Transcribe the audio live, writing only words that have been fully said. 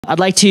I'd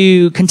like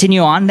to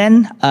continue on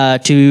then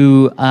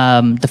to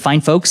the fine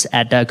folks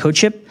at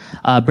Codeship,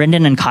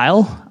 Brendan and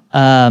Kyle,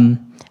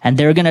 and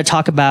they're going to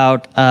talk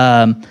about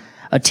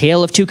a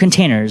tale of two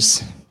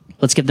containers.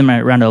 Let's give them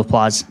a round of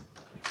applause.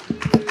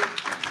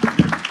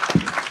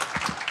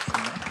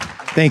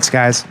 Thanks,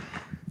 guys.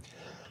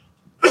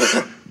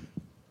 I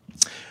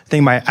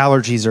think my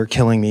allergies are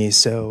killing me,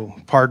 so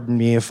pardon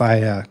me if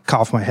I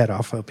cough my head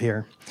off up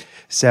here.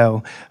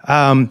 So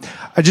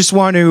I just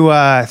want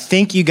to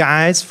thank you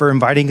guys for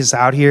inviting us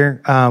out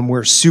here.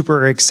 We're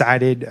super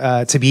excited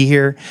to be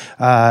here.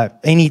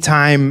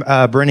 Anytime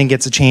Brendan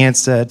gets a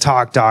chance to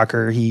talk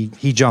Docker,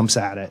 he jumps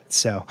at it.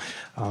 So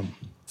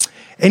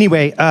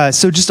anyway,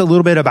 so just a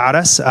little bit about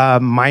us.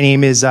 My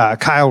name is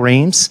Kyle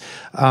Rames.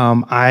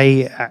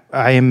 I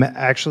am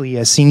actually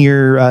a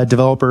senior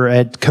developer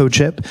at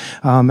Codeship,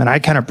 and I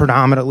kind of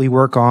predominantly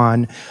work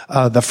on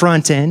the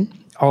front end.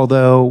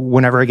 Although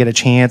whenever I get a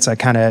chance, I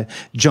kind of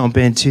jump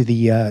into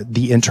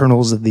the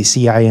internals of the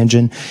CI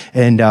engine.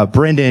 And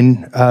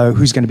Brendan,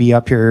 who's going to be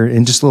up here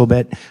in just a little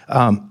bit,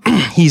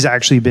 he's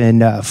actually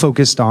been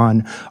focused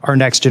on our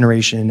next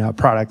generation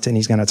product, and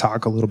he's going to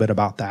talk a little bit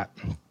about that.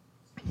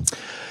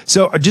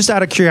 So just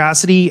out of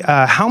curiosity,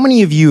 how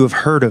many of you have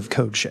heard of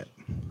Codeship?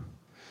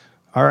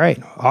 All right,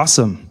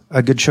 awesome.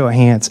 A good show of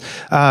hands.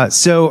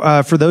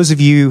 So for those of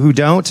you who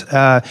don't,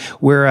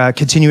 we're a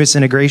continuous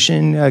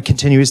integration,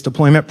 continuous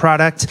deployment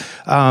product.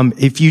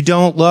 If you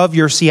don't love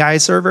your CI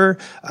server,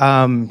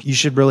 you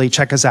should really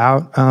check us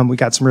out. We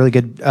got some really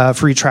good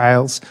free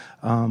trials.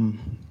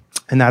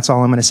 And that's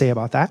all I'm going to say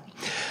about that.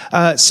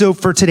 So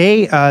for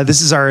today,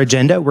 this is our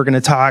agenda. We're going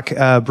to talk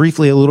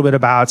briefly a little bit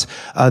about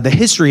the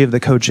history of the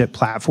Codeship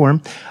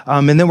platform.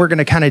 And then we're going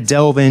to kind of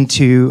delve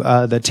into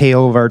the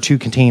tale of our two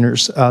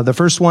containers. The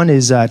first one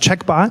is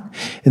Checkbot,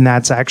 and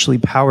that's actually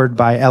powered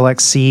by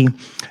LXC.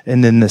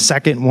 And then the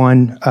second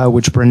one,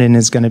 which Brendan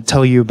is going to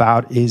tell you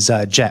about, is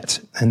Jet,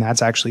 and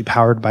that's actually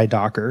powered by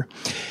Docker.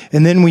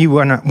 And then we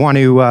want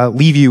to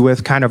leave you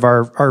with kind of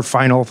our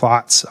final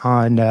thoughts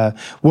on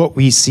what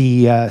we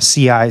see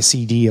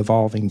CI/CD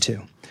evolving to.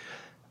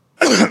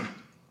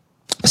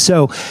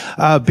 So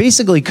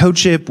basically,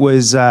 Codeship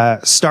was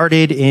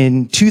started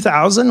in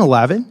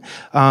 2011.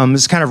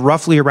 It's kind of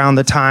roughly around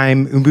the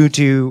time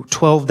Ubuntu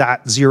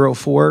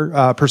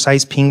 12.04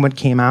 Precise Penguin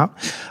came out,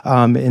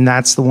 and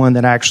that's the one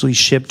that actually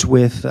shipped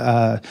with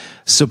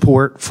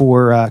support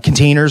for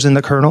containers in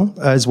the kernel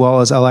as well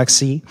as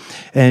LXC.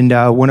 And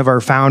one of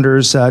our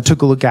founders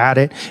took a look at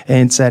it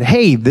and said,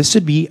 "Hey, this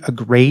would be a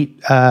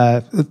great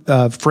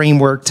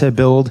framework to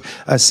build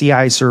a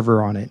CI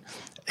server on it."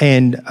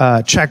 And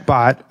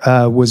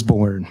Checkbot was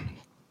born.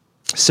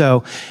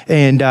 So,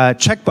 and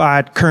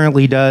Checkbot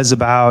currently does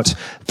about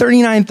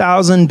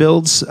 39,000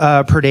 builds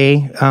per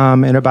day,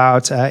 and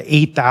about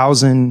 8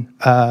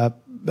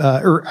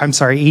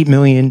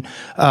 million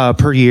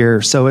per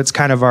year. So it's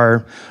kind of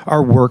our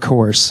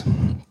workhorse.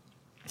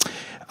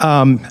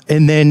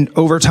 And then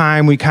over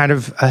time, we kind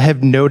of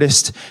have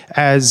noticed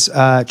as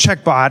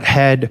Checkbot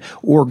had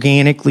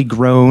organically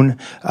grown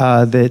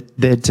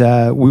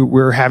that we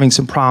were having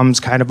some problems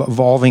kind of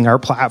evolving our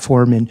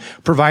platform and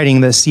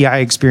providing the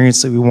CI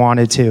experience that we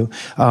wanted to.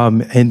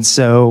 And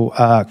so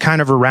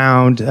kind of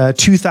around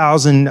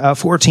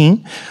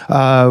 2014,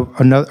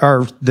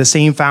 the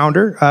same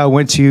founder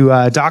went to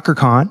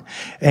DockerCon,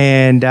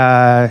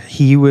 and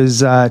he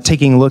was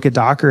taking a look at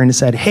Docker and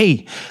said,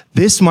 "Hey,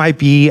 this might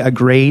be a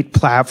great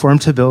platform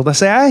to build a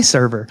CI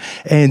server."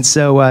 And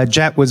so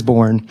Jet was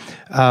born.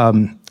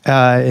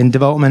 And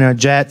development of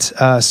Jet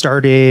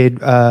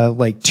started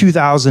like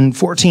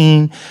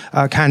 2014.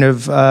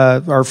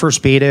 Our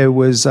first beta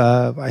was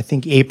I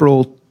think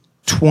April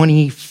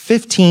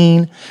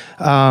 2015,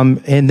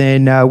 and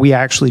then we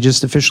actually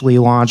just officially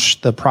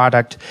launched the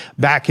product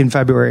back in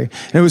February.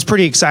 And it was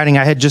pretty exciting.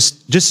 I had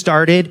just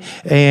started,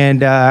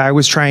 and I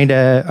was trying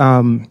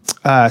to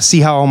see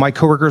how all my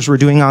coworkers were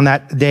doing on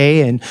that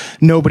day, and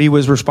nobody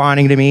was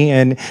responding to me.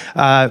 And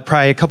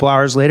probably a couple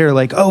hours later,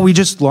 like, "Oh, we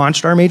just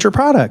launched our major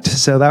product."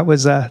 So that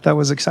was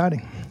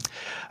exciting.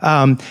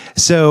 Jet,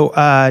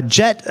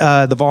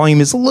 the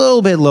volume is a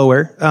little bit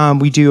lower.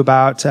 We do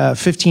about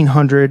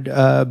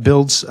 1,500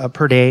 builds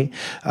per day,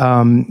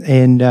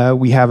 and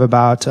we have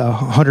about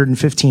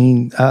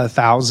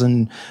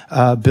 115,000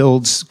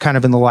 builds kind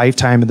of in the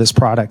lifetime of this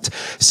product.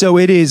 So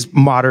it is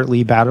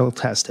moderately battle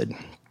tested.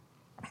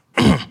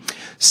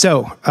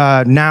 So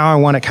now I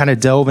want to kind of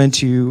delve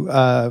into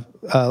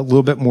a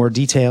little bit more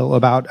detail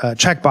about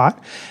Checkbot.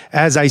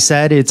 As I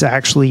said, it's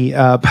actually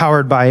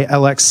powered by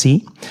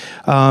LXC,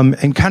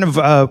 and kind of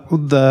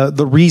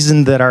the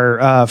reason that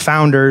our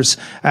founders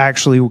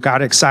actually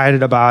got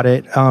excited about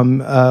it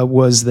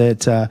was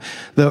that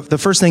the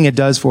first thing it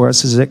does for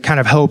us is it kind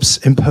of helps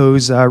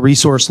impose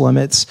resource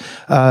limits.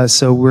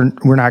 So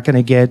we're not going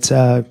to get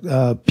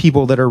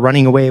people that are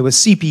running away with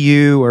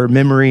CPU or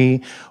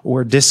memory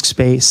or disk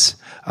space.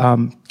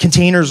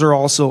 Containers are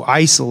also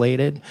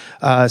isolated.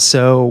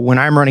 So when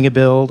I'm running a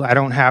build, I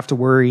don't have to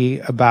worry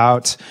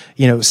about,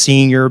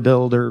 seeing your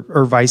build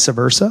or vice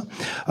versa.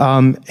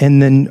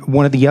 And then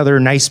one of the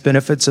other nice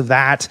benefits of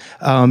that,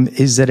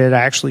 is that it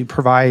actually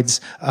provides,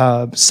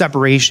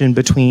 separation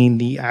between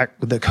the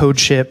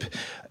Codeship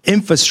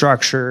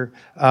infrastructure,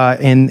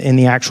 and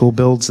the actual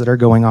builds that are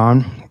going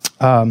on.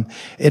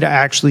 It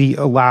actually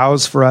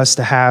allows for us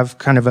to have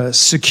kind of a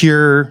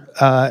secure,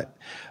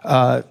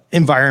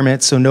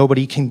 environment, so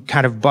nobody can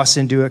kind of bust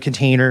into a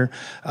container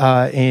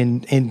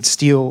and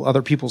steal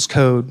other people's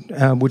code,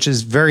 which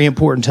is very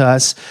important to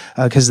us,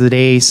 because the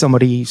day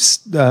somebody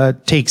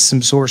takes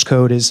some source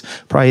code is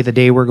probably the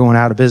day we're going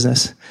out of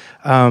business.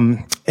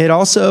 It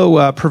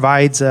also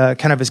provides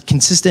kind of a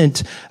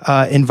consistent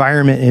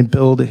environment and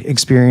build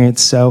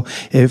experience. So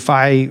if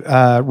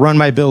I run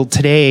my build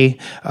today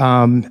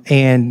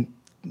and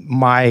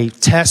my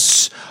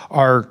tests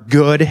are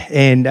good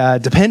and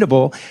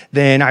dependable,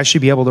 then I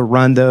should be able to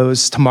run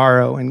those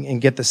tomorrow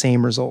and get the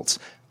same results.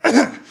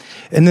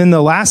 And then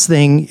the last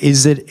thing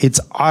is that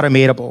it's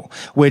automatable,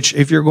 which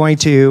if you're going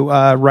to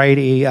write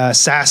a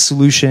SaaS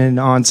solution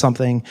on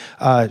something,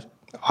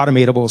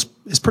 automatable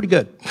is pretty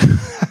good.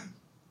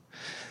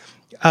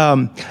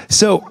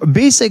 So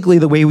basically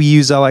the way we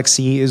use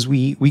LXC is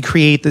we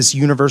create this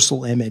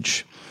universal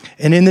image.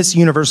 And in this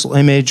universal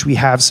image, we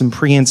have some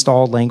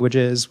pre-installed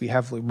languages. We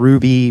have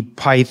Ruby,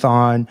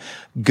 Python,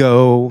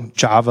 Go,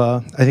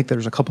 Java. I think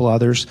there's a couple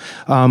others.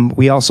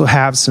 We also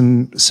have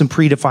some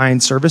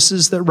predefined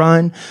services that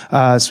run.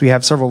 So we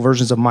have several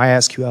versions of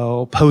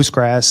MySQL,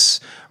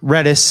 Postgres,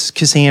 Redis,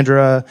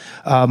 Cassandra,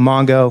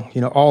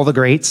 Mongo, all the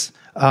greats.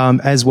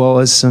 As well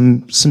as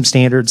some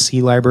standard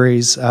C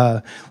libraries,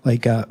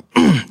 like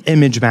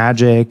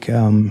ImageMagick,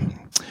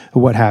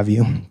 what have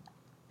you.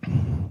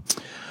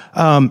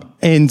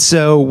 And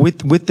so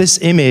with this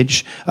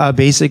image,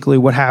 basically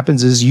what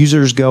happens is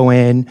users go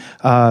in,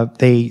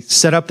 they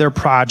set up their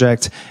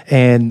project,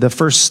 and the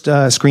first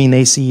screen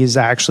they see is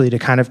actually to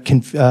kind of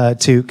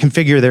to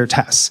configure their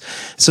tests.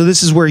 So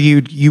this is where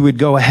you would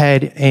go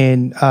ahead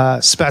and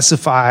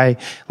specify,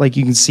 like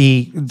you can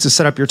see, to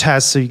set up your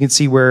tests. So you can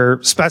see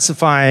we're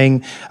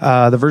specifying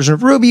the version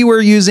of Ruby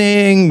we're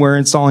using, we're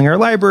installing our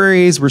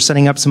libraries, we're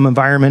setting up some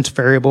environment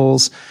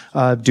variables,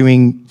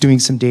 doing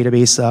some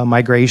database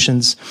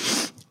migrations.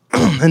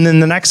 And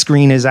then the next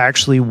screen is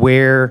actually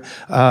where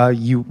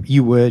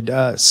you would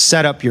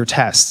set up your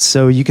tests.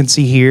 So you can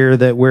see here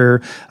that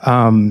we're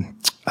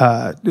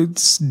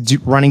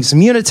running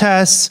some unit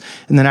tests,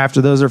 and then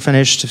after those are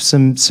finished,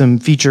 some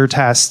feature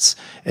tests,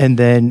 and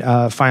then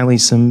finally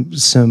some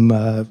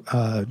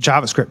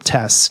JavaScript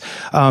tests.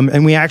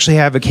 And we actually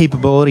have a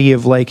capability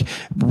of like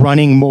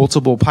running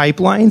multiple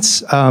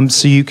pipelines,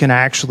 so you can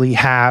actually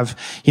have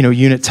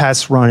unit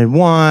tests run in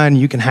one,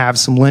 you can have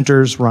some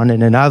linters run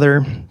in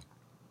another.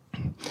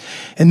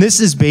 And this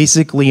is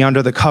basically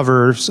under the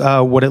covers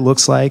what it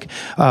looks like.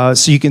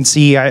 So you can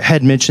see I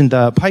had mentioned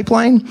the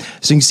pipeline.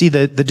 So you can see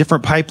the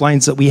different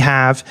pipelines that we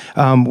have.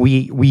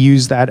 We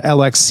use that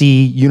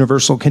LXC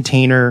universal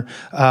container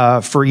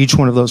for each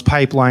one of those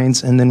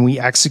pipelines, and then we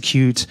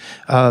execute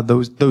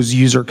those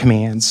user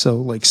commands. So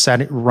like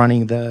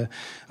running the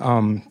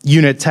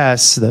unit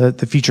tests,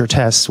 the feature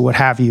tests, what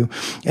have you.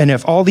 And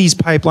if all these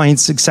pipelines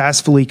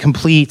successfully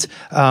complete,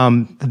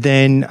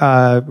 then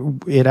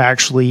it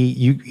actually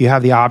you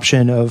have the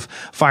option of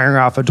firing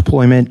off a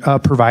deployment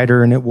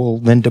provider, and it will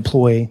then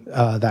deploy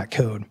that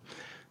code.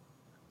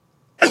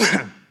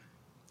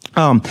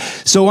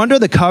 So under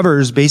the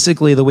covers,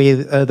 basically the way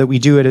that we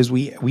do it is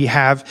we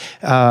have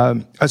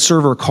a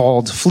server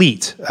called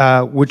Fleet,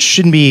 which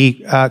shouldn't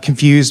be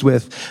confused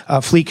with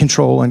Fleet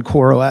Control and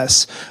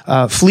CoreOS.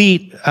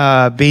 Fleet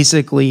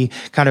basically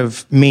kind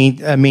of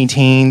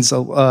maintains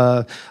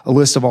a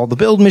list of all the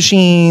build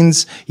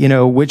machines,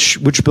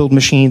 which build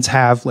machines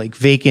have like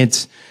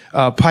vacant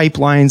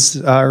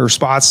pipelines or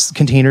spots,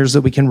 containers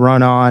that we can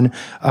run on,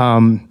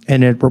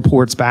 and it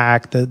reports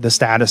back the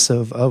status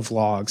of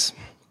logs.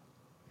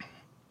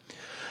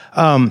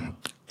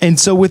 And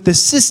so with the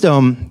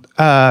system,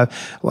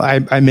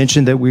 I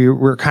mentioned that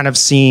we're kind of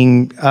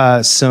seeing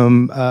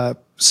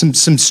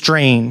some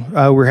strain.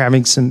 We're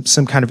having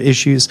some kind of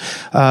issues.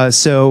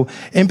 So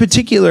in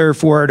particular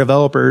for our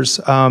developers,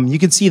 you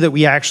can see that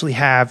we actually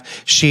have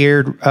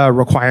shared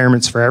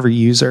requirements for every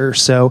user.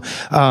 So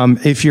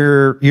if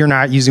you're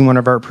not using one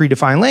of our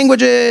predefined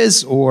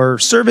languages or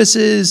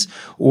services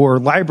or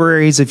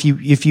libraries, if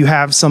you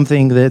have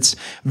something that's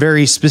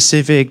very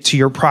specific to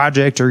your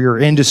project or your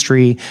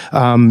industry,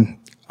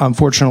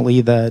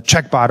 unfortunately, the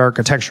checkbot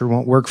architecture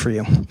won't work for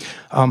you.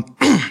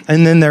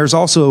 And then there's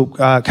also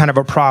kind of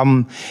a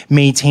problem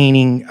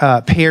maintaining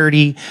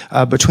parity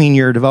between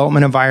your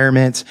development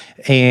environment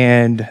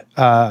and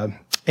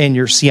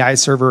your CI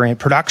server and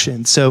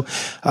production. So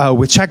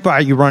with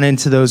checkbot, you run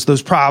into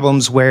those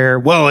problems where,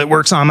 well, it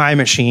works on my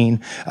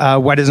machine.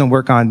 Why doesn't it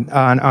work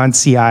on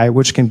CI,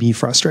 which can be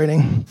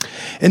frustrating.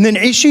 And then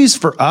issues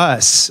for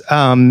us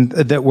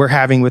that we're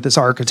having with this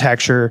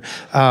architecture,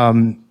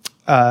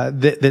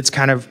 that's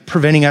kind of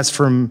preventing us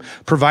from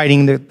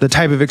providing the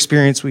type of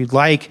experience we'd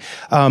like,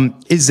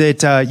 is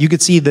that you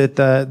could see that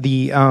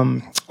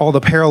all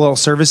the parallel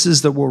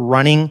services that we're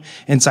running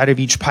inside of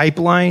each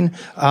pipeline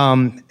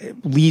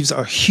leaves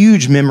a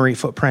huge memory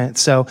footprint.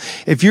 So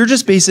if you're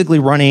just basically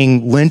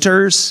running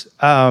linters,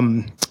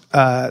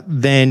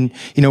 then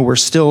we're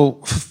still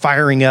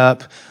firing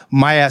up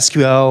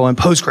MySQL and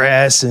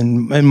Postgres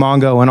and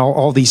Mongo and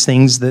all these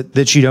things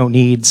that you don't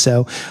need.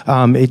 So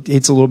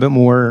it's a little bit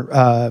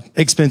more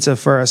expensive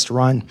for us to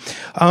run.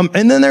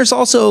 And then there's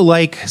also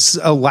like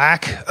a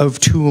lack of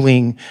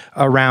tooling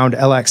around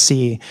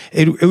LXC.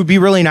 It would be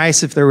really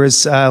nice if there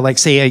was like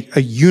say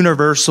a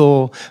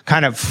universal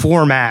kind of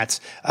format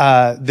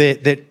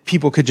that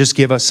people could just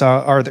give us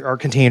our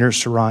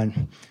containers to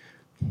run.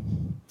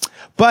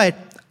 But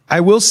I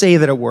will say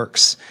that it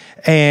works.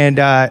 And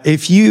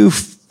if you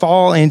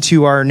fall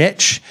into our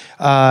niche,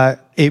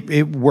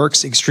 it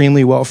works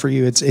extremely well for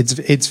you.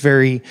 It's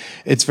very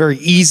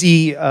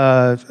easy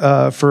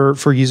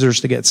for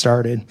users to get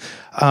started.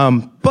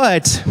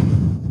 But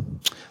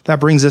that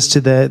brings us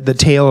to the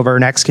tail of our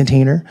next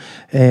container,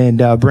 and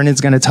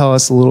Brendan's going to tell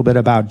us a little bit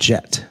about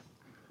Jet.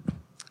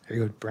 There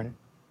you go, Brendan.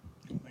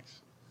 Thanks.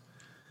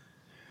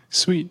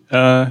 Sweet.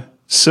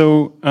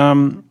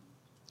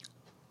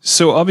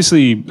 So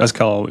obviously, as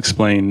Kyle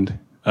explained,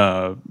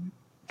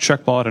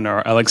 Checkbot and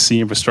our LXC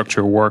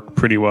infrastructure work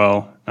pretty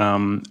well,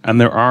 and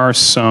there are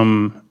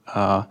some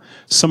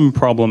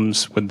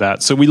problems with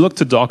that. So we look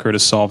to Docker to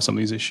solve some of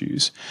these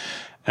issues,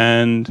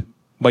 and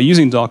by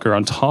using Docker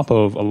on top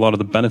of a lot of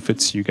the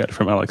benefits you get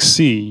from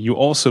LXC, you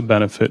also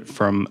benefit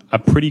from a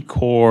pretty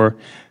core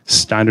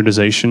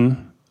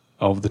standardization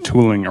of the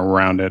tooling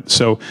around it.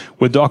 So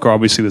with Docker,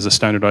 obviously, there's a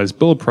standardized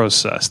build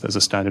process. There's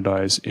a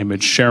standardized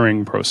image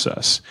sharing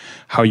process.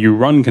 How you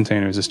run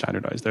containers is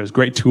standardized. There's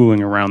great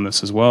tooling around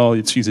this as well.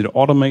 It's easy to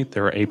automate.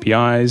 There are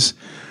APIs.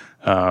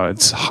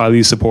 It's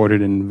highly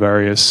supported in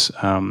various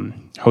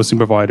hosting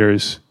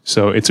providers.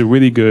 So it's a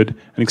really good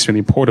and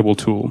extremely portable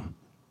tool.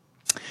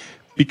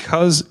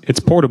 Because it's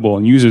portable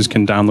and users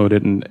can download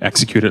it and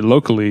execute it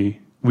locally,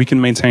 we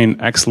can maintain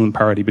excellent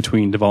parity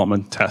between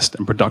development, test,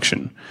 and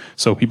production.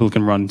 So people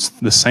can run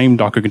the same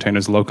Docker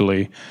containers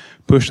locally,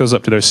 push those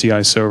up to their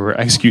CI server,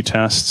 execute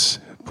tests,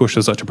 push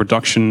those up to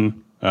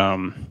production.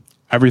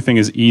 Everything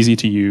is easy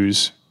to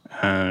use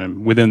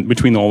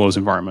between all those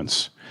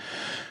environments.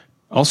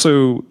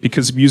 Also,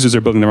 because users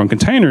are building their own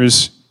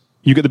containers,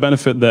 you get the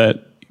benefit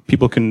that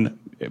people can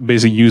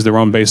basically use their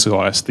own base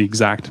OS, the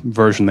exact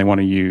version they want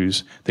to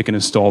use. They can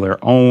install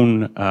their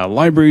own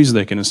libraries,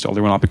 they can install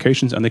their own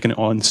applications, and they can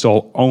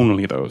install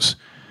only those.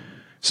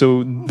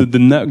 So the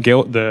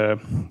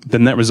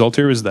net result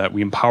here is that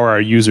we empower our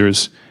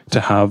users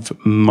to have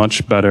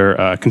much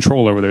better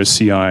control over their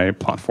CI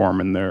platform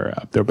and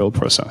their build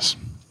process.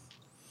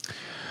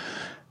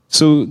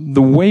 So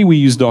the way we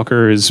use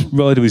Docker is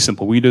relatively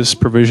simple. We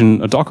just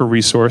provision a Docker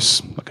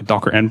resource, like a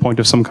Docker endpoint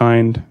of some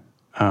kind.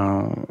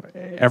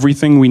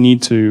 Everything we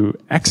need to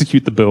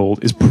execute the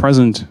build is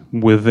present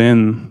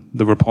within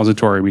the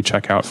repository we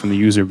check out from the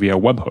user via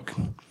webhook.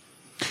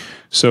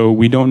 So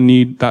we don't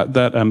need that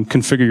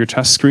configure your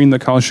test screen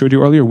that Kyle showed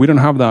you earlier. We don't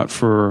have that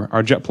for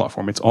our Jet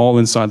platform. It's all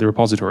inside the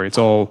repository. It's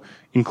all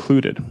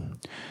included.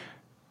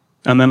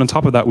 And then on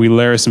top of that, we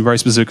layer some very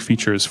specific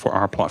features for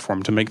our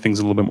platform to make things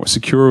a little bit more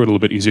secure, a little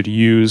bit easier to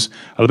use,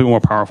 a little bit more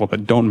powerful,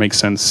 but don't make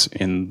sense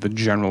in the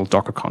general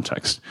Docker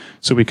context.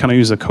 So we kind of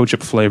use a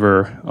Codeship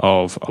flavor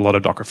of a lot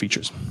of Docker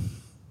features.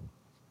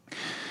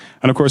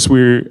 And of course,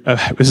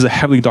 this is a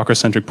heavily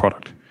Docker-centric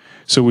product.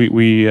 So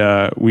we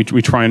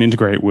try and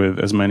integrate with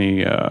as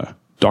many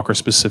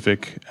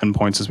Docker-specific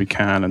endpoints as we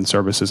can and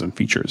services and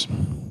features.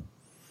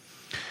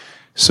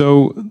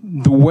 So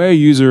the way a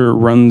user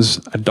runs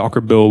a Docker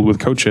build with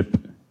Codeship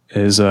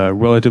is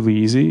relatively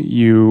easy.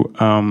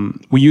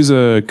 We use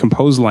a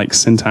compose-like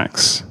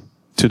syntax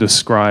to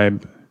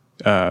describe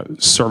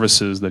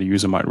services that a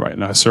user might write.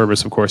 Now, a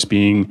service, of course,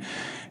 being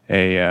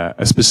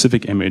a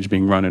specific image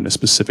being run in a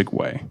specific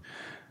way.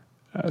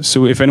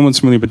 So if anyone's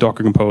familiar with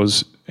Docker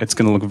Compose, it's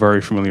going to look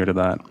very familiar to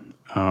that.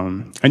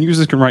 And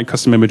users can write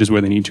custom images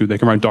where they need to. They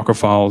can write Docker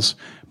files,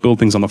 build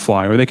things on the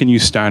fly, or they can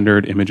use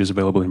standard images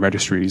available in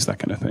registries, that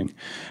kind of thing.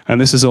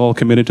 And this is all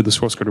committed to the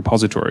source code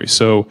repository.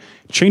 So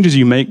changes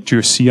you make to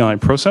your CI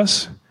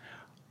process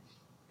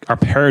are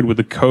paired with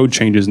the code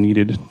changes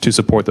needed to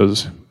support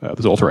those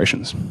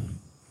alterations.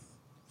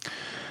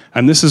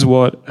 And this is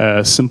what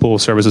a simple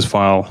services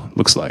file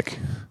looks like.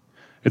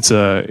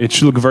 It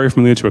should look very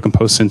familiar to a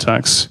Compose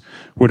syntax.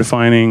 We're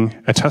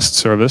defining a test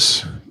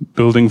service,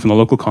 building from the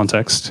local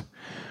context,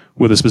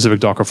 with a specific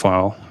Docker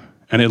file,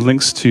 and it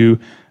links to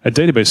a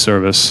database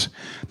service.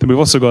 Then we've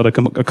also got a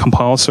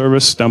compile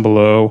service down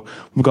below.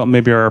 We've got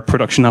maybe our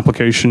production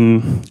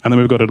application, and then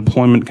we've got a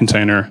deployment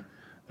container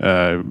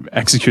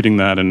executing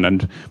that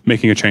and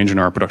making a change in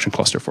our production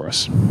cluster for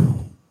us.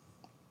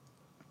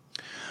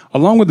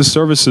 Along with the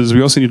services,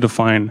 we also need to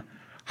define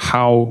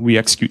how we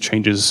execute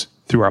changes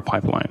through our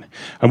pipeline.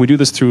 And we do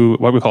this through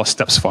what we call a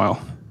steps file.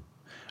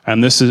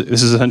 And this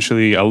is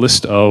essentially a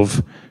list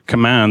of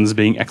commands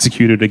being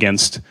executed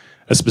against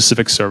a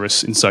specific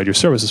service inside your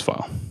services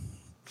file.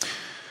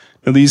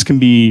 Now, these can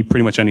be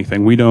pretty much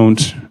anything. We don't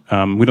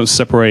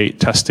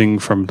separate testing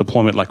from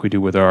deployment like we do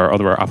with our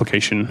other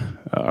application,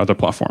 other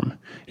platform.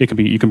 You can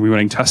be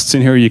running tests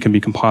in here. You can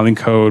be compiling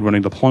code,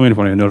 running deployment,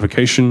 running a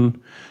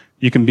notification.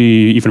 You can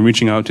be even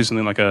reaching out to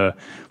something like a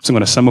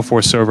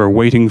semaphore server,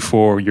 waiting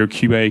for your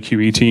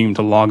QA/QE team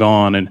to log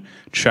on and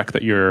check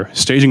that your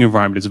staging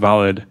environment is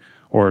valid,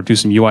 or do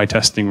some UI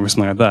testing or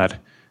something like that.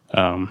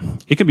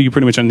 It can be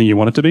pretty much anything you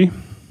want it to be,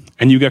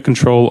 and you get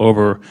control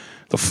over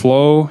the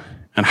flow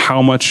and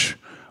how much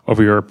of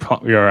your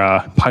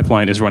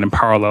pipeline is run in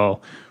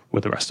parallel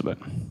with the rest of it.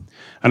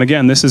 And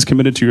again, this is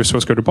committed to your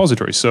source code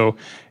repository, so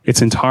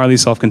it's entirely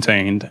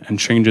self-contained and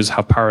changes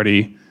have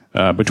parity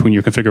between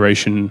your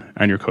configuration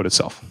and your code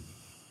itself.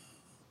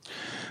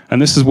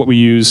 And this is what we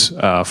use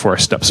for our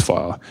steps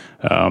file.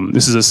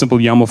 This is a simple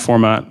YAML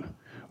format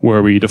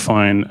where we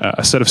define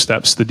a set of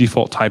steps. The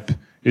default type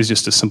is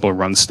just a simple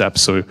run step.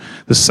 So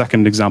the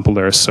second example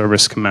there,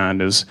 service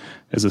command, is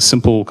a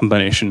simple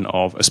combination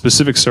of a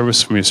specific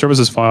service from your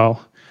services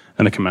file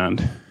and a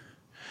command.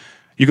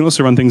 You can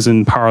also run things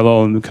in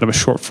parallel in kind of a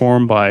short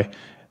form by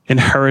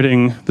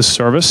inheriting the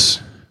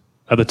service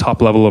at the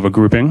top level of a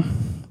grouping.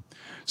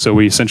 So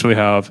we essentially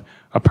have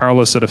a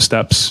parallel set of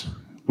steps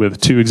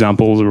with two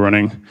examples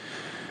running.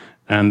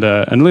 And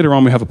later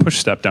on, we have a push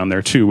step down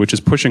there too, which is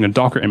pushing a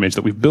Docker image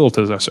that we've built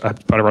as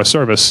part of our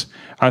service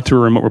out through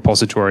a remote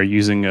repository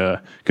using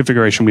a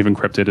configuration we've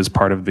encrypted as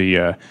part of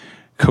the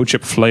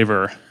Codeship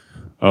flavor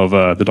of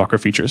the Docker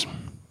features.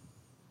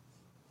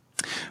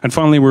 And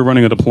finally, we're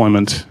running a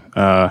deployment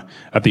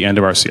at the end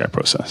of our CI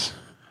process.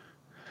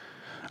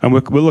 And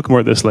we'll look more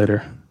at this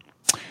later.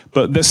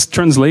 But this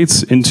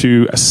translates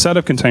into a set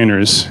of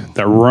containers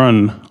that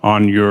run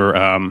on your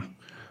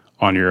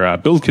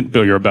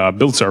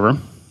build server,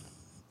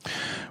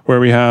 where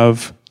we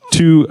have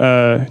two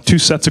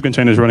sets of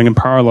containers running in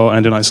parallel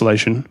and in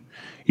isolation,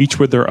 each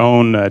with their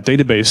own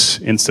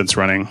database instance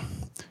running,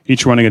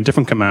 each running a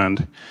different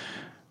command.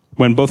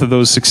 When both of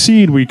those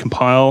succeed, we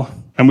compile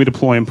and we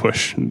deploy and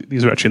push.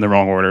 These are actually in the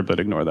wrong order, but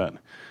ignore that.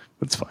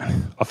 That's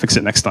fine. I'll fix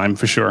it next time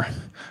for sure.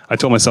 I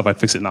told myself I'd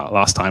fix it not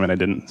last time, and I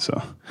didn't.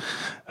 So,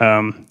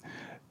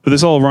 but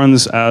this all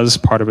runs as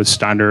part of a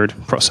standard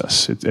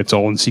process. It's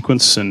all in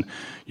sequence, and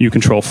you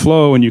control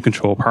flow, and you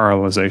control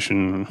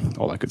parallelization, and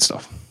all that good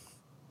stuff.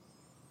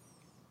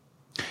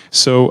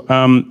 So,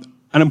 an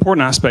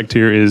important aspect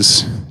here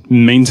is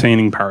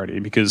maintaining parity,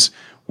 because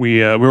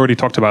we already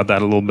talked about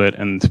that a little bit,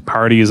 and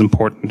parity is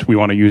important. We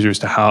want our users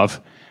to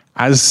have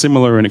as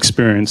similar an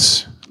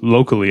experience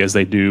locally as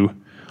they do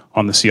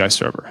on the CI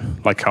server.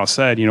 Like Kyle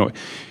said,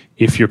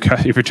 if your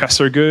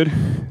tests are good,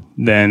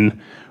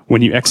 then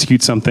when you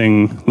execute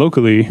something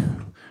locally,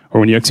 or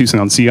when you execute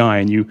something on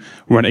CI and you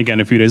run it again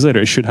a few days later,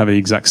 it should have the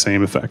exact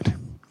same effect.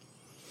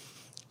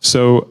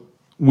 So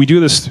we do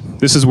this.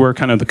 This is where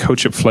kind of the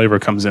Codeship flavor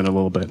comes in a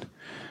little bit.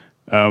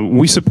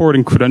 We support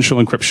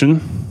credential encryption,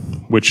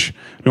 which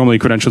normally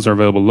credentials are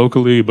available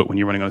locally, but when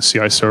you're running on a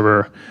CI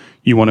server,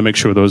 you want to make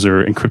sure those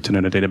are encrypted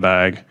in a data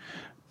bag.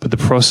 But the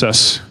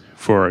process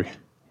for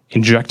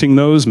injecting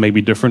those may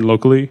be different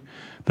locally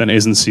than it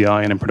is in CI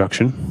and in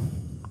production.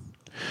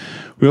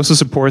 We also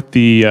support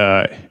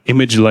the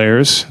image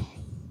layers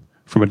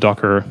from a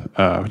Docker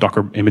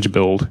image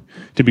build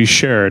to be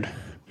shared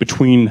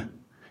between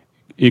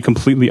a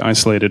completely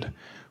isolated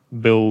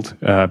build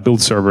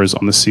servers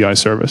on the CI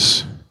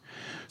service.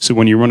 So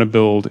when you run a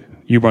build,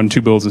 you run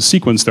two builds in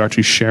sequence, they're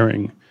actually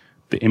sharing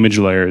the image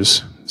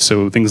layers.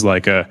 So things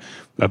like a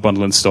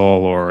bundle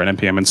install or an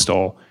npm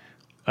install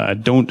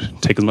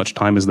don't take as much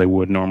time as they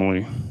would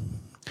normally.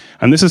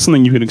 And this is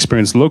something you can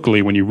experience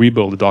locally when you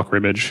rebuild a Docker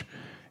image.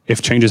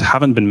 If changes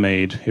haven't been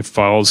made, if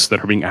files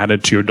that are being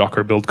added to your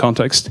Docker build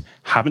context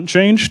haven't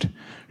changed,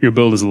 your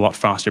build is a lot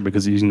faster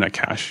because you're using that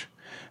cache.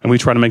 And we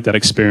try to make that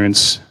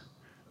experience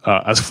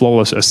as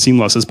flawless, as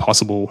seamless as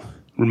possible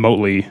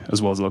remotely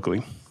as well as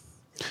locally.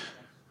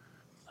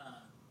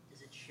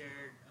 Is it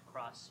shared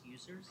across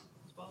users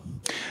as well?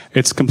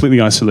 It's completely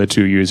isolated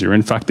to a user.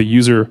 In fact, the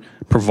user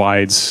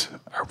provides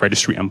a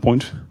registry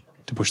endpoint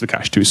to push the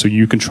cache to, so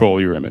you control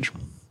your image.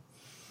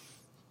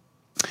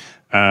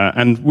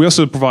 And we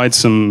also provide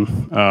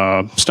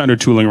some standard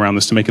tooling around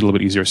this to make it a little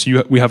bit easier.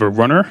 So we have a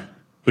runner,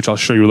 which I'll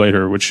show you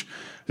later, which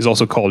is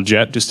also called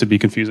Jet, just to be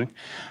confusing.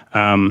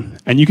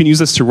 And you can use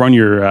this to run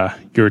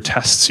your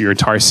tests, your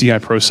entire CI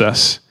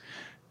process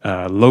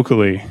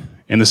locally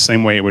in the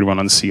same way it would run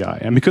on CI.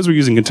 And because we're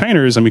using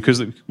containers, and because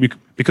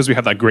we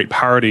have that great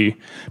parity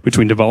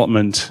between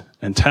development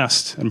and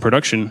test and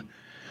production,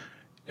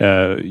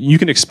 you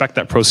can expect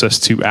that process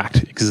to act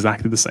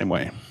exactly the same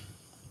way.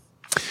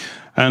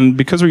 And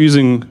because we're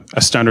using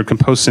a standard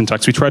compose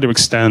syntax, we try to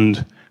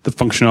extend the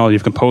functionality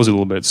of compose a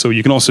little bit. So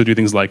you can also do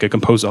things like a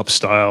compose up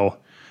style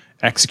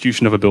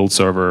execution of a build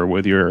server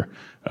with our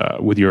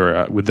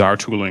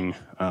tooling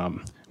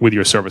with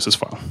your services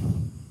file.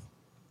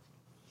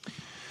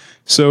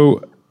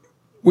 So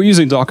we're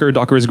using Docker.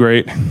 Docker is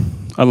great.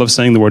 I love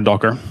saying the word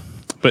Docker,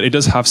 but it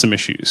does have some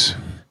issues.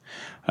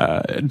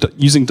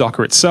 using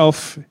Docker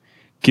itself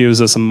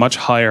gives us a much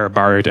higher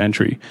barrier to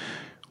entry.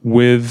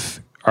 With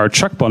our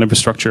checkbot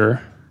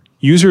infrastructure,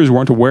 users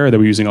weren't aware they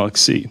were using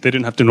LXC. They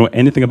didn't have to know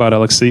anything about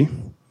LXC.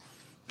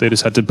 They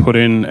just had to put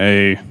in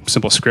a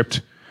simple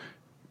script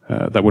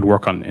that would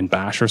work in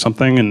Bash or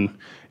something, and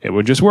it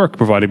would just work,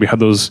 provided we had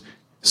those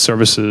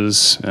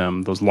services,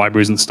 those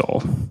libraries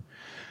installed.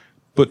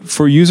 But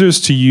for users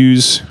to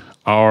use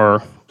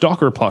our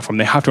Docker platform,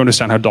 they have to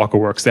understand how Docker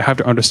works. They have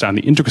to understand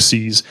the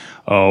intricacies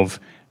of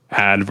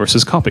add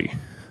versus copy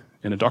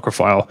in a Docker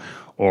file,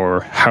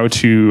 or how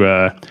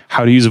to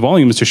use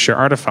volumes to share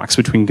artifacts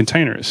between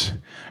containers,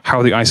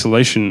 how the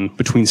isolation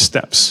between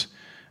steps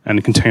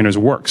and containers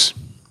works.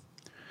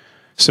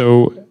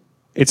 So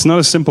it's not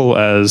as simple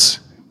as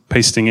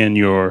pasting in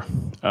your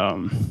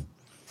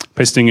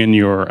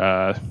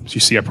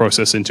CI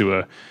process into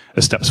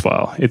a steps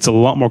file. It's a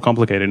lot more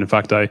complicated. In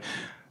fact, I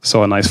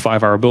saw a nice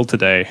 5-hour build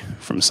today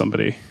from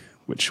somebody,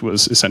 which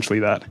was essentially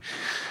that.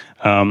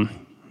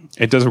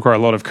 It does require a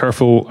lot of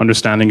careful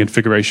understanding and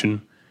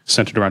configuration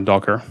centered around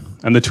Docker.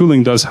 And the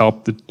tooling does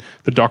help.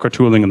 The Docker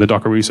tooling and the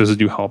Docker resources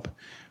do help,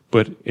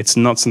 but it's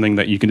not something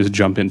that you can just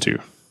jump into.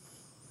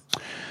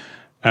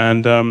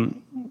 And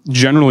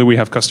generally, we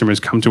have customers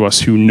come to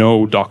us who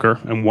know Docker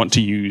and want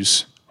to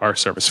use our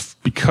service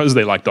because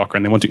they like Docker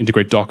and they want to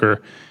integrate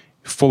Docker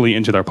fully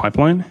into their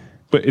pipeline.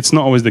 But it's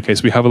not always the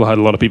case. We have had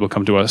a lot of people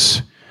come to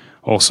us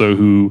also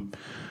who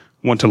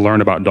want to learn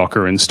about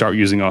Docker and start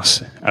using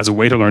us as a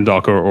way to learn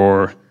Docker,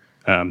 or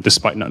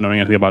despite not knowing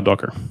anything about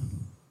Docker.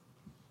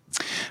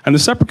 And the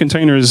separate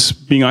containers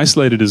being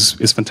isolated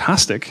is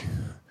fantastic,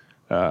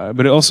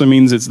 but it also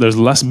means there's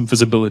less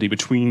visibility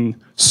between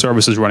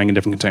services running in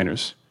different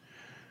containers.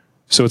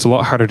 So it's a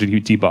lot harder to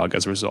debug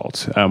as a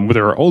result. With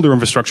our older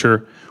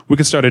infrastructure, we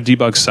could start a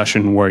debug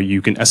session where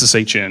you can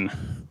SSH in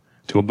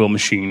to a build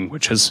machine,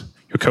 which has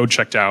your code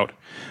checked out,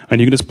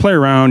 and you can just play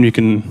around, you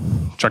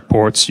can check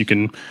ports, you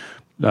can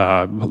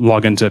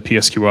log into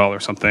PSQL or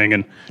something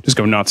and just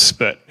go nuts.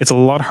 But it's a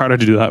lot harder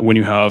to do that when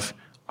you have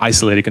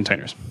isolated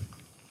containers.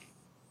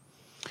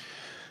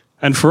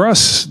 And for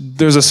us,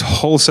 there's this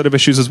whole set of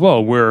issues as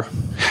well. We're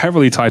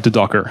heavily tied to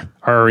Docker.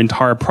 Our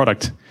entire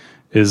product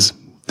is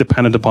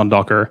dependent upon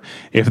Docker.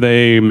 If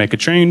they make a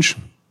change,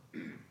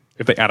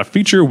 if they add a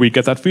feature, we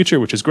get that feature,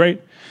 which is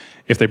great.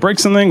 If they break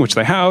something, which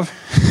they have,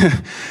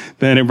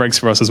 then it breaks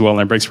for us as well,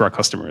 and it breaks for our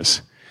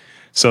customers.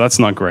 So that's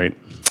not great.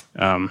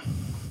 There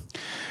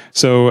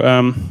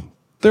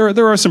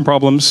are some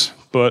problems,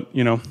 but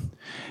it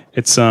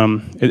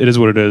is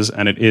what it is,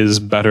 and it is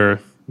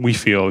better. We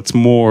feel it's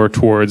more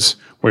towards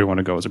where you want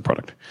to go as a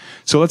product.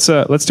 So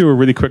let's do a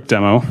really quick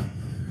demo,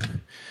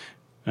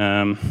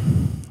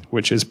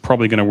 which is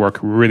probably going to work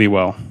really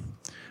well.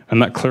 And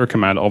that clear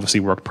command obviously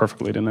worked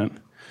perfectly, didn't it?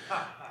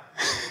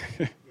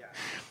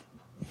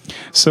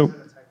 So,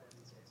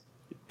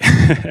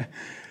 this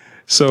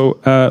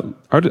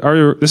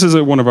is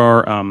one of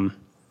our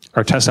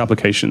test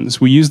applications.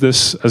 We use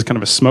this as kind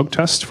of a smoke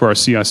test for our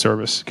CI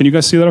service. Can you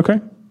guys see that okay?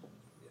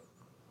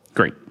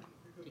 Great.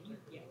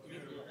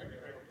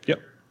 Yep.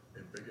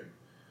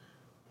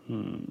 All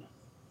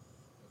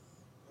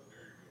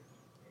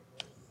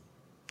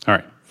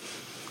right.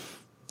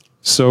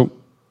 So,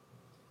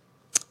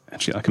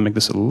 actually, I can make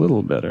this a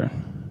little better.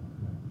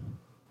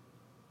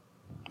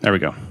 There we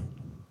go.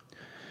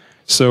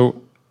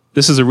 So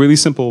this is a really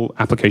simple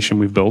application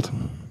we've built.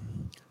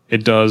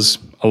 It does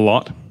a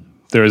lot.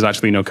 There is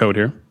actually no code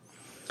here.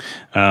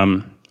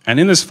 And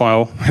in this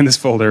file, in this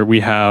folder,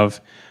 we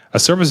have a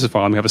services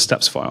file and we have a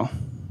steps file.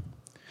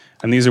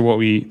 And these are what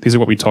we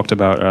talked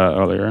about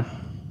earlier.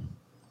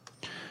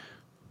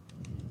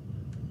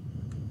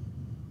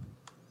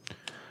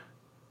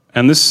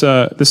 And this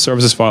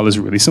services file is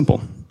really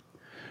simple.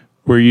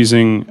 We're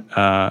using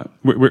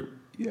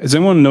has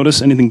anyone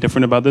noticed anything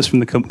different about this from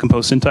the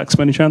compose syntax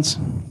by any chance?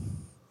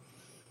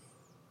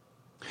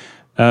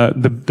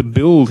 The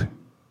build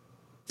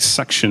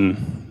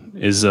section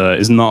is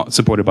not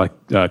supported by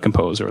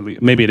compose, or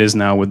maybe it is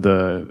now with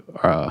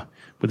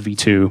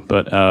V2.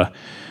 But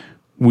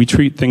we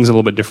treat things a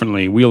little bit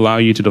differently. We allow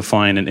you to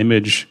define an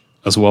image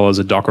as well as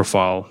a Docker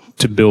file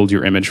to build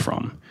your image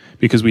from,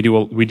 because we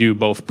do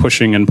both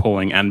pushing and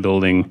pulling and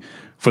building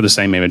for the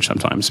same image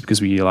sometimes,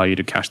 because we allow you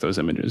to cache those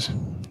images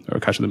or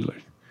cache them.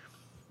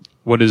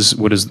 What does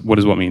what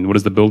mean? What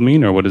does the build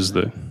mean, or what is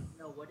the?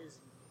 No, what does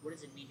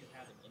it mean to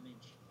have an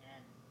image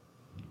and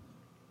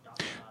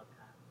Docker file?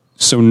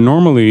 So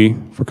normally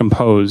for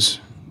compose,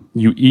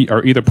 you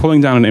are either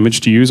pulling down an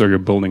image to use or you're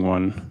building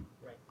one.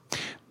 Right.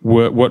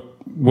 What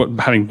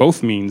having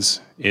both means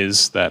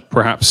is that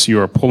perhaps you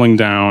are pulling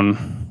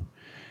down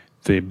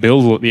the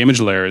image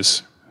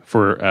layers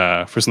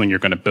for something you're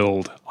going to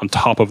build on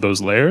top of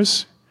those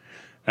layers,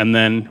 and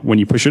then when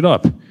you push it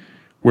up,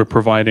 we're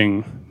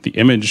providing the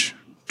image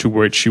to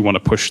which you want to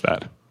push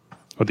that,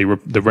 or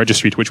the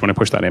registry to which you want to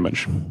push that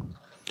image.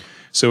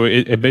 So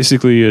it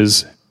basically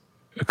is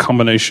a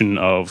combination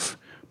of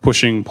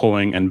pushing,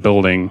 pulling, and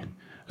building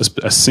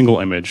a single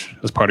image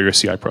as part of your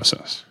CI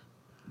process.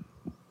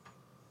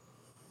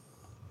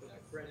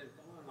 Brendan,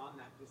 on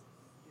that, just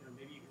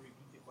maybe you can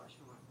repeat the question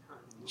one time.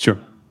 Sure.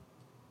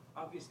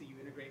 Obviously, you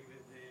integrate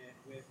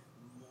with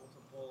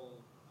multiple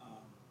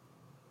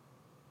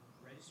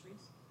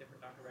registries,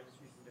 different Docker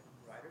registries from different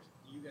providers.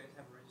 Do you guys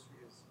have a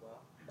registry as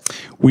well?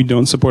 We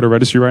don't support a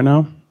registry right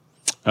now.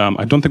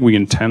 I don't think we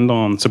intend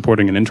on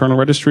supporting an internal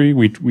registry.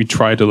 We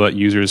try to let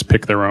users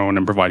pick their own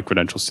and provide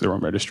credentials to their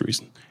own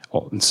registries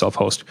and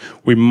self-host.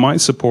 We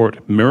might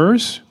support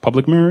mirrors,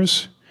 public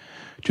mirrors,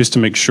 just to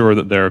make sure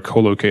that they're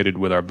co-located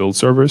with our build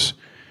servers.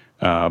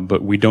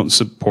 But we don't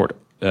support,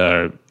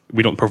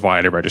 we don't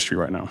provide a registry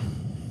right now.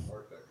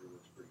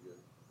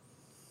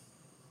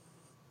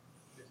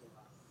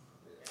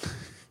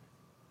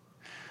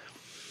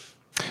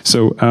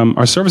 So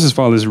our services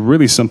file is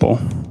really simple,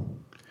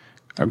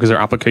 because our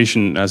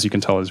application, as you can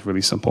tell, is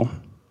really simple.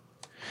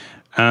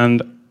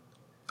 And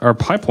our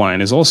pipeline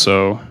is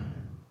also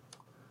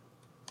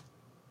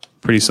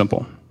pretty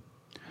simple.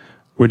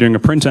 We're doing a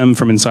print-m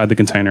from inside the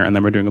container, and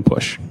then we're doing a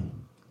push.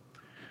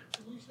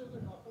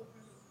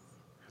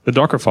 The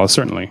Docker file,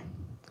 certainly.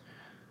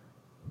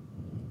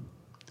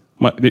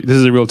 This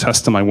is a real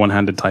test to my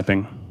one-handed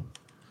typing.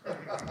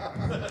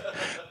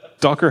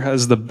 Docker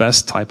has the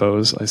best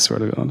typos, I swear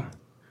to God.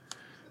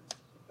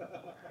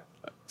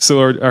 So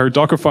our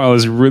Docker file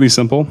is really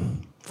simple.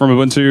 From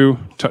Ubuntu,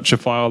 touch a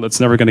file that's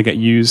never going to get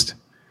used.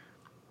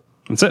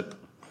 That's it.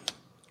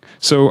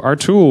 So our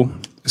tool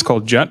is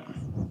called Jet,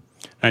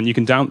 and you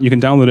can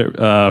download it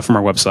from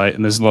our website,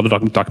 and there's a lot of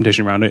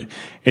documentation around it.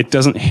 It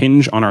doesn't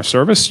hinge on our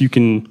service. You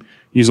can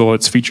use all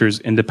its features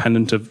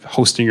independent of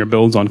hosting your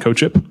builds on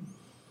Codeship.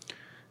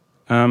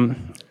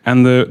 And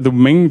the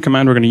main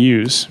command we're going to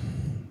use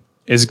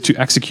is to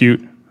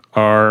execute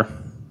our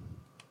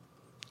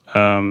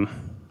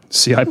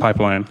CI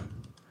pipeline.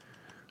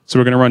 So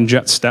we're going to run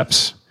jet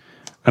steps,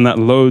 and that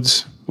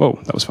loads. Whoa,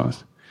 that was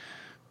fast.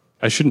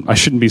 I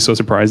shouldn't be so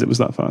surprised it was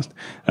that fast.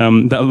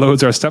 That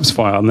loads our steps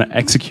file, and that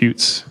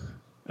executes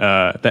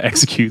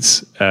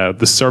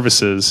the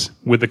services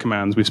with the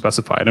commands we've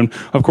specified. And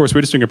of course,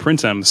 we're just doing a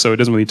print-m, so it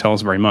doesn't really tell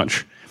us very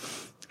much.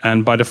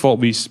 And by default,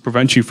 we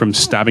prevent you from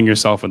stabbing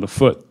yourself in the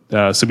foot.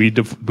 So we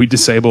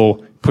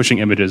disable pushing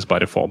images by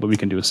default, but we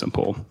can do a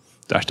simple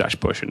 --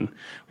 push, and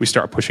we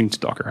start pushing to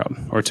Docker Hub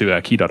or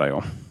to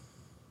key.io.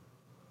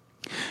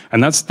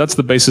 And that's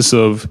the basis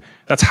of,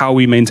 that's how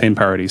we maintain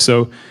parity.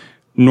 So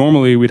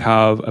normally we'd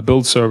have a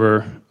build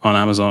server on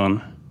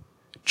Amazon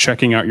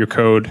checking out your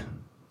code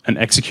and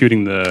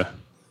executing the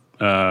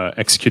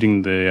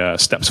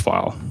steps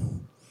file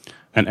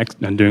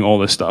and doing all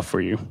this stuff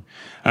for you.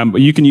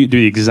 But you can do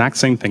the exact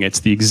same thing. It's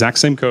the exact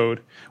same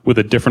code with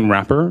a different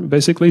wrapper,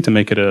 basically, to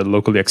make it a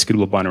locally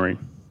executable binary.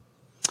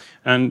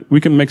 And we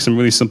can make some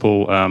really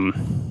simple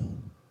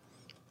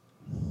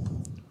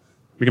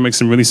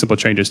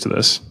changes to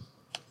this,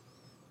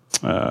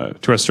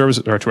 to our service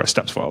or to our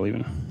steps file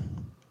even,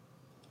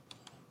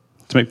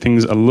 to make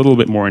things a little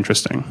bit more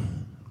interesting.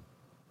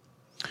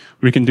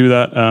 We can do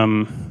that.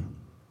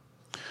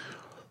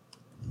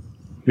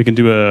 We can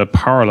do a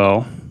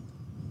parallel.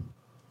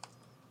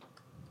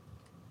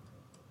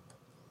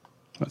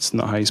 That's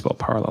not how you spell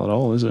parallel at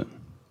all, is it?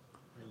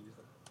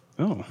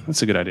 Oh,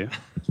 that's a good idea.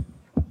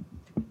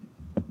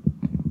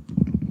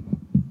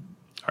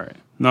 All right,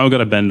 now we've got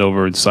to bend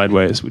over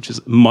sideways, which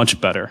is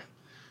much better.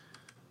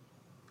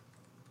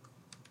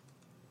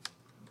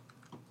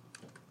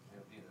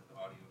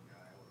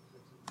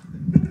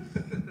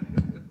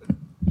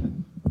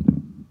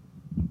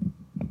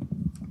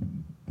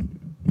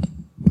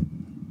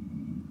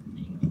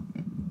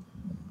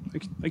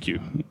 Thank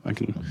you.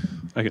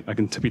 I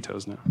can tippy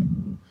toes now.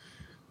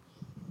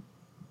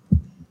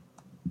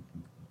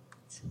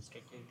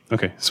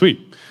 Okay,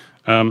 sweet.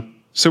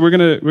 So we're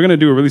gonna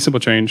do a really simple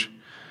change.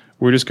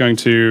 We're just going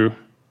to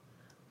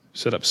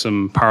set up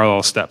some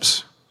parallel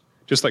steps,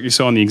 just like you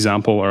saw in the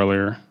example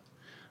earlier.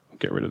 I'll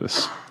get rid of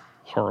this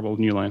horrible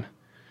new line.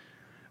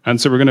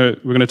 And so we're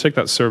gonna take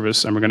that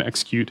service and we're gonna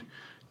execute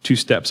 2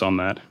 steps on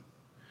that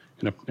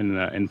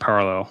in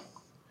parallel.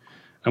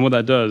 And what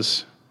that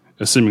does,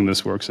 assuming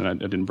this works and I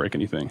didn't break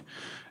anything,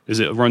 is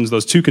it runs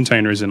those 2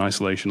 containers in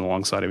isolation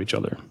alongside of each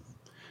other.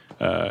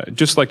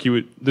 Just like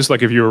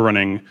if you were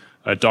running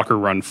a Docker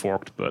run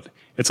forked, but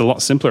it's a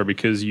lot simpler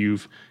because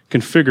you've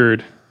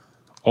configured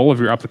all of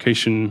your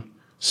application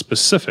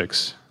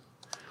specifics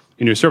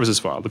in your services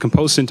file. The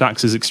compose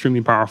syntax is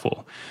extremely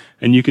powerful,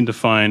 and you can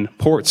define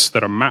ports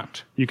that are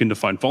mapped. You can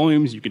define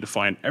volumes. You can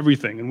define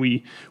everything, and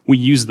we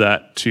use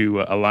that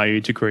to allow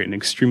you to create an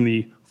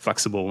extremely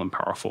flexible and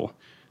powerful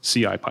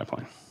CI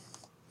pipeline.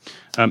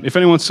 If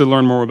anyone wants to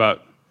learn more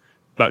about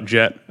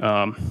Jet,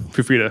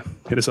 feel free to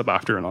hit us up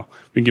after, and we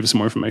can give you some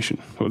more information.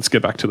 But let's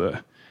get back to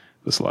the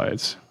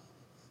slides.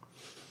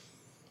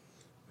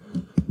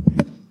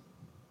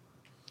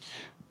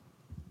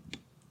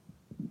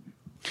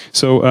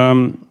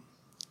 So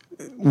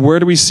where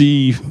do we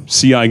see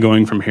CI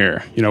going from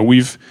here? You know,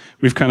 we've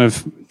kind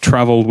of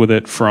traveled with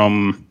it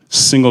from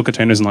single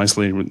containers and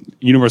isolated with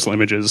universal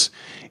images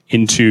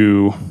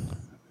into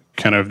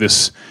kind of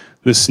this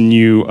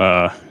new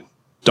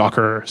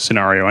Docker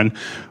scenario. And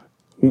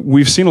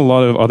we've seen a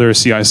lot of other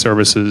CI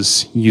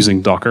services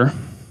using Docker,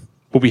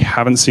 but we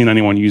haven't seen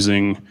anyone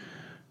using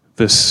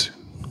this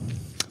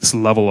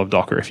level of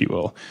Docker, if you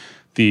will.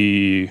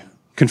 The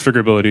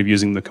configurability of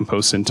using the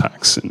compose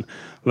syntax and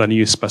letting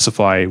you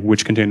specify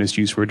which containers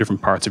to use for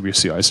different parts of your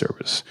CI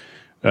service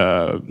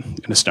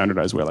in a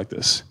standardized way like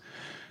this.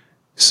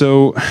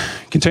 So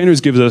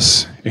containers gives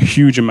us a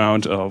huge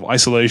amount of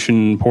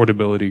isolation,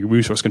 portability,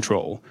 resource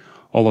control,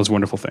 all those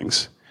wonderful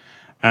things.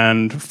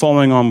 And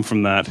following on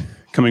from that,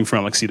 coming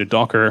from LXC to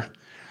Docker,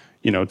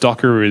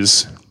 Docker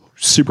is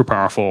super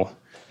powerful.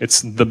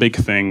 It's the big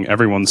thing.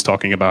 Everyone's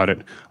talking about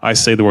it. I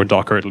say the word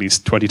Docker at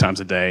least 20 times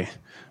a day.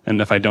 And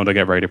if I don't, I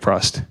get very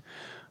depressed.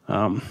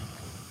 And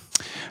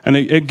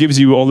it gives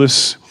you all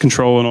this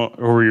control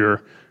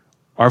over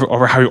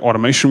how your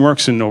automation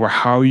works and over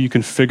how you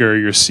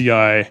configure your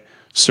CI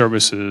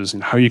services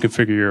and how you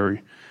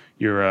configure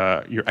your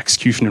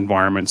execution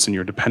environments and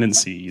your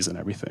dependencies and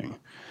everything.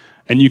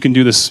 And you can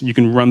do this, you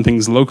can run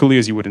things locally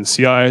as you would in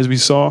CI, as we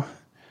saw.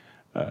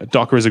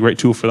 Docker is a great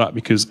tool for that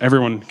because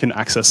everyone can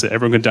access it,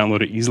 everyone can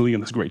download it easily,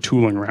 and there's great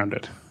tooling around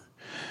it.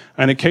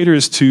 And it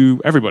caters to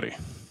everybody.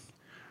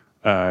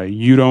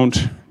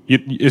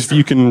 If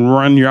you can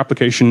run your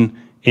application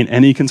in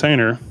any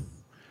container,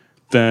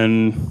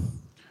 then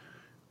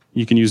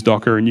you can use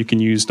Docker, and you can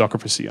use Docker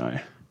for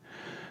CI.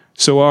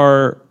 So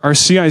our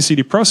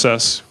CI/CD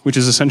process, which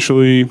is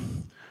essentially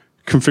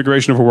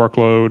configuration of a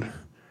workload,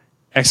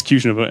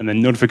 execution of it, and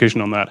then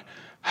notification on that,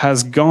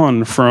 has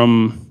gone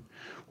from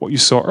what you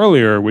saw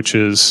earlier, which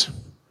is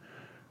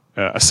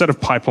a set of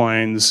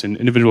pipelines in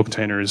individual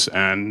containers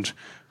and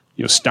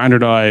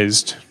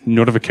standardized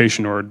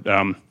notification or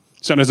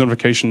standardized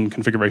notification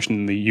configuration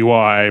in the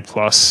UI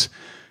plus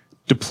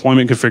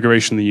deployment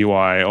configuration in the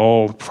UI,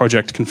 all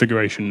project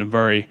configuration,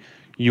 very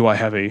UI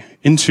heavy,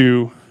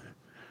 into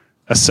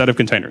a set of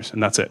containers,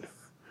 and that's it.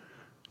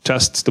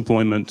 Tests,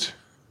 deployment,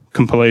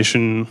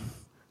 compilation,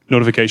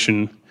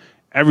 notification,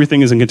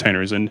 everything is in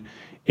containers. And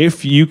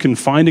if you can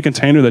find a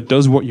container that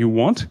does what you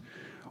want,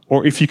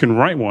 or if you can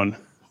write one,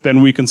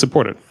 then we can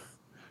support it.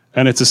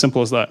 And it's as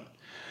simple as that.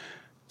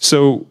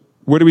 So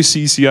where do we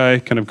see CI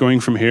kind of going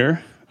from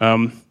here?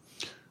 The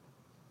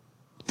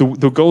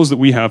goals that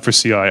we have for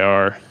CI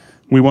are,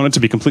 we want it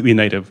to be completely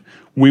native.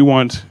 We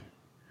want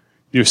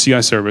your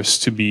CI service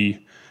to be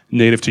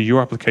native to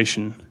your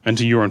application and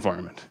to your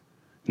environment.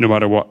 No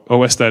matter what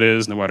OS that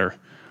is, no matter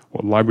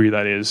what library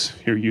that is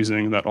you're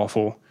using, that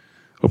awful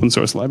open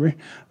source library.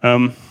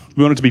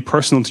 We want it to be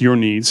personal to your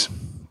needs.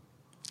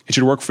 It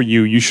should work for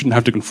you. You shouldn't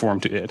have to conform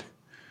to it.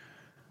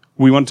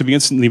 We want it to be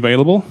instantly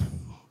available.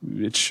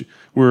 We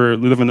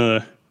live in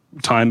a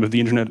time of the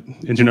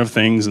Internet of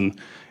Things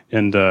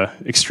and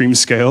extreme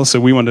scale.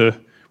 So we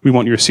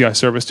want your CI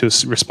service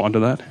to respond to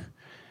that.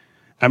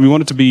 And we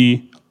want it to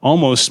be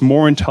almost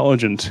more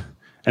intelligent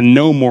and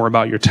know more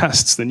about your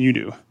tests than you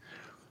do.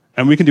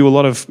 And we can do a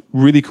lot of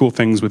really cool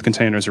things with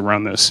containers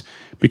around this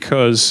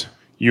because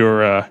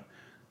the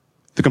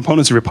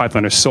components of your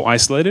pipeline are so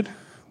isolated.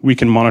 We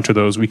can monitor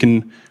those. We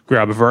can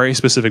grab very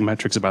specific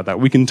metrics about that.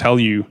 We can tell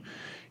you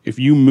if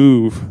you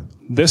move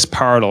this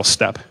parallel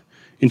step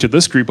into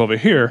this group over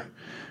here,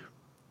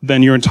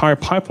 then your entire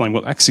pipeline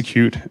will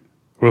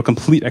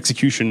complete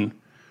execution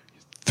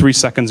 3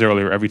 seconds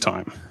earlier every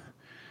time,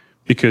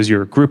 because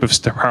your group of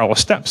parallel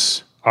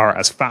steps are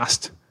as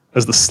fast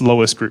as the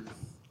slowest group.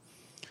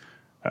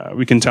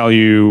 We can tell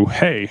you,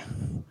 hey,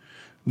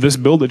 this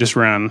build that just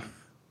ran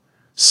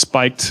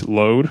spiked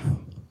load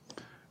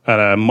at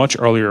a much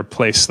earlier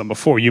place than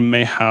before. You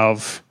may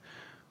have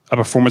a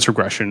performance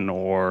regression,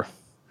 or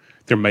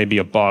there may be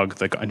a bug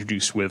that got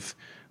introduced with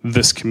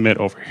this commit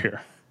over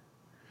here.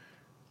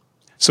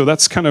 So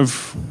that's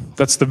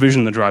the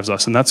vision that drives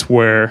us, and that's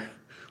where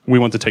we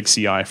want to take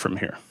CI from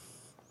here.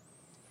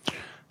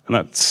 And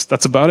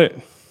that's about it.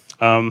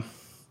 You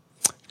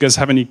guys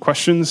have any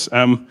questions?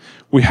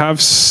 We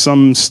have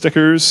some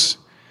stickers,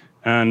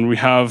 and we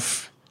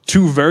have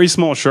 2 very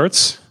small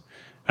shirts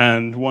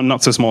and 1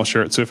 not so small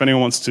shirt. So if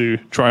anyone wants to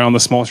try on the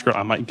small shirt,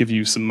 I might give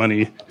you some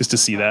money just to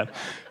see that.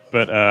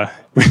 But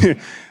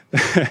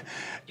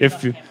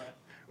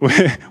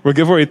we'll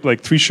give away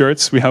like 3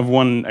 shirts. We have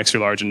 1 extra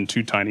large and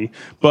 2 tiny.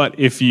 But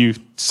if you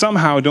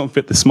somehow don't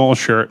fit the small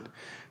shirt,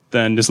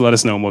 then just let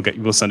us know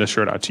and we'll send a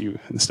shirt out to you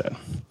instead.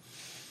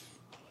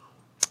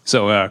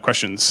 So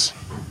questions?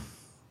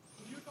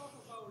 Could you talk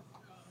about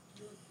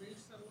your build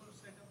server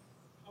setup?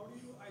 How do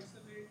you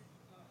isolate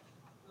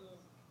the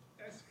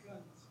test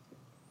runs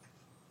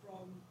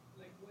from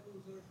like one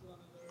user to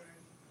another, and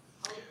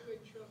how do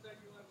you ensure that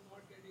you are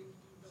not getting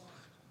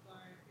DDoSed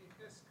by a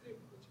test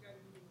script which can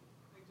be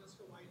like just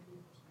a white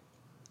loop?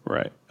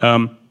 Right.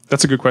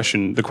 That's a good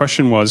question. The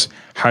question was,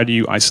 how do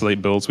you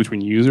isolate builds between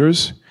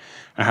users,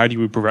 and how do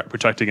you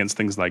protect against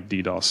things like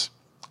DDoS?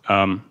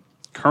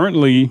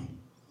 Currently,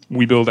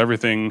 we build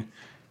everything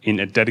in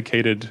a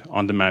dedicated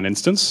on-demand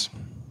instance.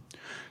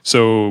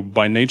 So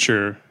by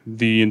nature,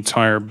 the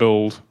entire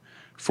build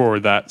for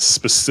that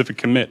specific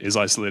commit is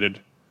isolated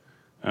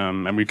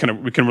and we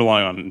can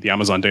rely on the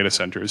Amazon data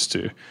centers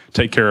to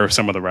take care of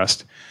some of the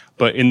rest.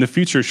 But in the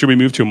future, should we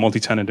move to a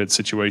multi-tenanted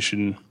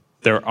situation,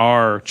 there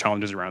are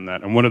challenges around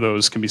that, and one of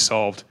those can be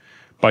solved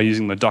by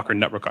using the Docker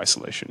network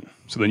isolation.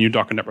 So the new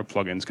Docker network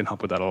plugins can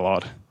help with that a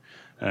lot.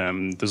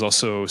 There's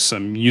also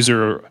some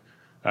user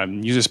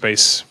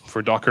space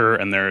for Docker,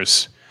 and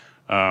there's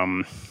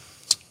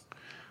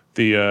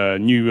the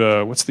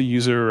new what's the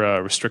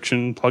user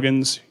restriction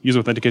plugins, user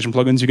authentication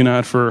plugins you can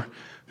add for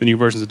the new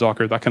versions of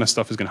Docker. That kind of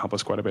stuff is going to help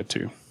us quite a bit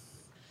too.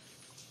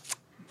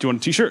 Do you want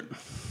a T-shirt?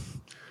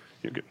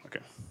 You're good. Okay.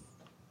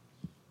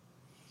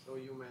 So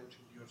you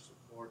mentioned you're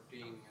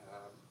supporting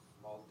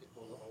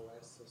multiple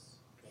OSs.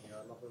 Can you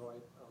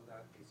elaborate on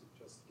that? Is it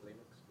just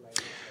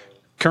Linux-based?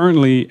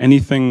 Currently,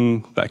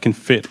 anything that can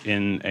fit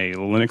in a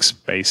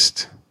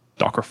Linux-based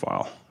Docker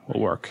file will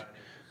work.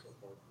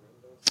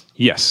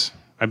 Yes,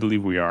 I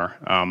believe we are.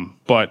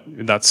 But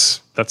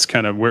that's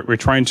kind of, we're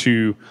trying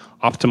to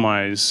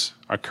optimize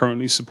our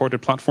currently supported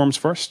platforms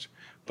first,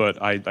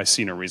 but I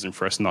see no reason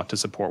for us not to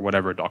support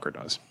whatever Docker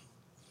does.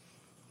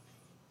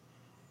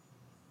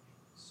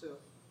 So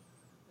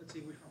let's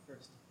see which one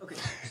first. Okay,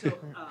 so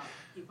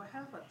if I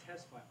have a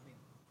test file, I mean,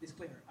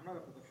 disclaimer, I'm not a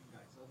production guy,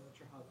 so I'm not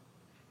sure how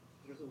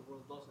the rest of the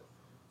world does it.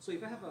 So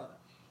if I have a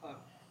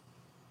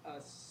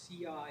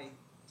CI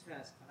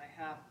test and I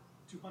have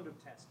 200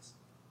 tests,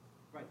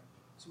 right?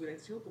 So with a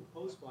single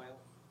compose file,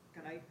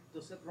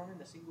 does that run in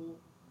a single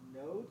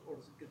node, or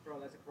does it get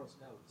parallelized across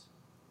nodes?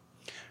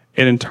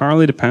 It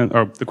entirely depends.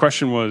 Or the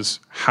question was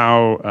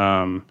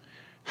how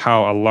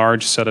a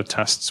large set of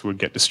tests would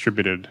get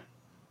distributed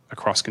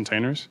across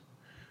containers.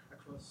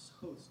 Across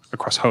hosts.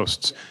 Across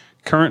hosts. Yeah.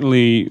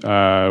 Currently,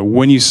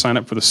 when you sign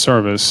up for the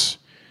service,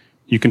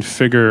 you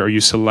configure or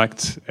you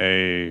select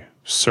an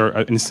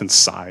instance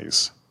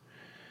size,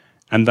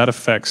 and that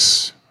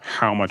affects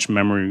how much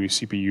memory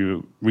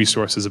CPU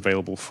resource is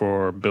available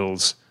for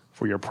builds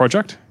for your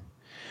project.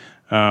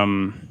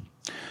 And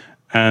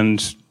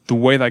the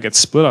way that gets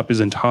split up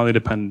is entirely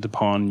dependent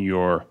upon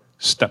your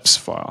steps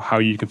file, how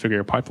you configure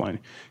your pipeline.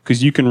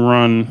 Because you can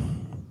run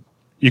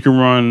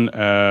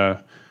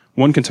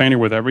one container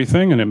with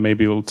everything, and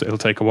it'll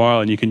take a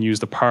while, and you can use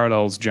the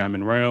parallels gem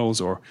in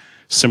Rails or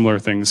similar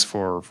things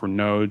for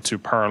Node to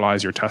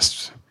parallelize your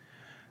tests.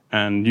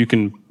 And you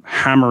can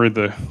hammer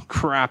the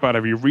crap out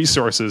of your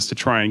resources to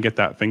try and get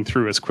that thing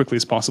through as quickly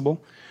as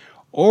possible.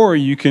 Or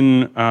you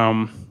can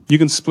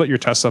split your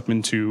tests up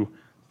into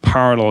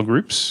parallel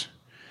groups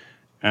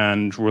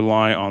and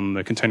rely on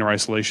the container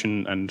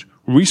isolation and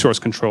resource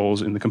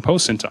controls in the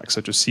compose syntax,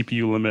 such as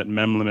CPU limit,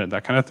 mem limit,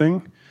 that kind of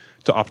thing,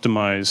 to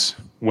optimize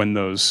when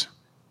those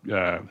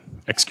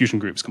execution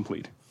groups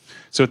complete.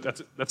 So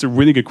that's a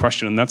really good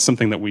question, and that's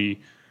something that we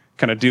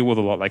kind of deal with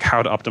a lot, like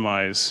how to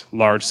optimize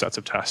large sets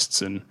of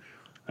tests. And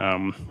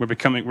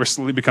we're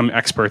slowly becoming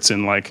experts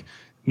in like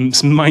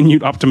some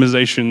minute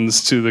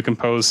optimizations to the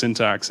compose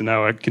syntax and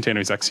how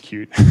containers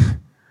execute. And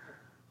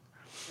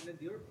then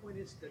the other point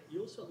is that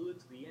you also alluded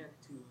to the end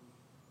to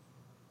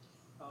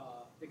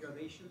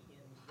degradation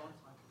in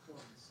runtime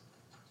performance.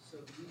 So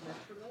do you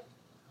measure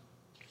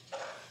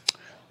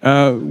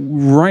that?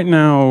 Right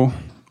now,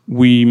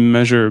 we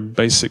measure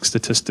basic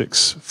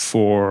statistics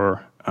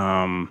for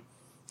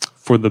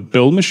the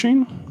build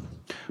machine,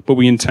 but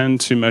we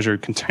intend to measure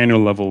container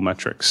level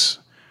metrics,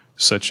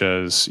 such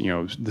as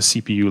the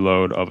CPU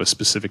load of a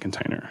specific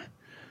container.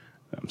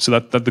 So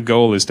that the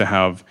goal is to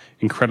have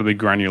incredibly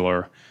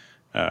granular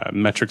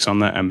metrics on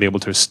that and be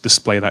able to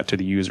display that to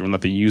the user and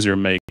let the user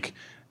make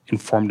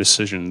informed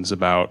decisions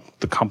about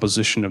the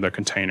composition of their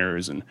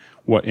containers and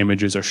what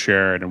images are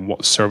shared and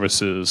what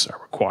services are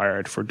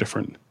required for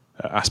different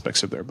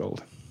aspects of their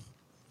build.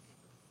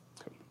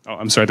 Oh,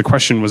 I'm sorry, the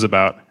question was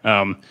about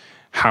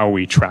how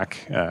we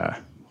track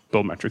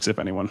build metrics, if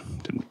anyone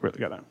didn't really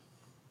get that.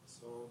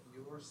 So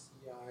your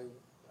CI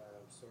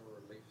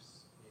server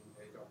lives in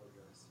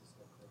AWS, is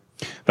that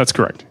correct? That's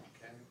correct.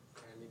 Can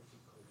it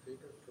be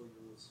configured to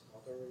use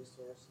other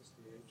resources,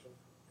 the agent?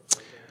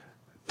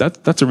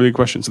 That's a really good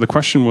question. So the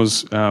question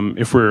was,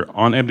 if we're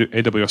on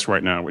AWS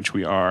right now, which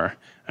we are,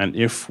 and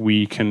if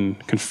we can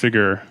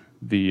configure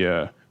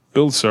the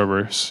build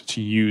servers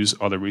to use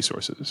other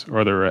resources or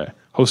other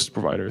host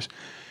providers.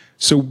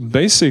 So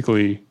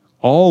basically,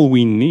 all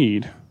we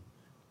need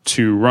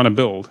to run a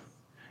build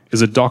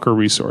is a Docker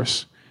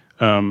resource.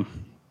 The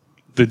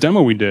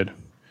demo we did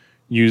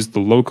used the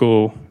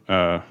local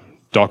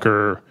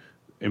Docker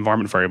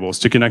environment variables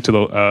to connect to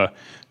the.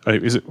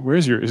 Is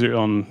it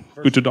on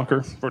boot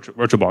Docker?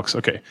 VirtualBox.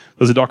 Okay,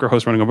 there's a Docker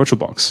host running on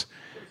VirtualBox. It's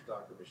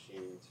Docker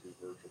machine to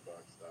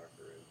VirtualBox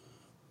Docker,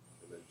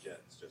 and then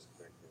Jet's just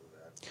connecting to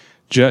that.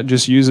 Jet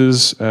just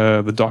uses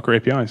the Docker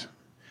APIs.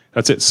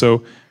 That's it.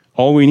 So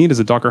all we need is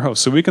a Docker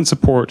host. So we can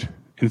support,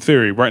 in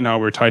theory, right now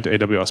we're tied to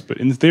AWS, but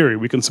in theory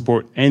we can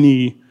support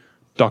any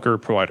Docker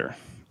provider.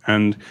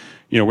 And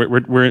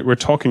we're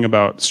talking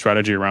about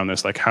strategy around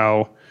this, like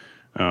how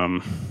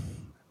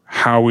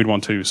we'd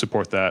want to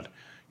support that.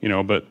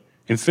 But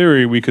in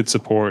theory we could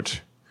support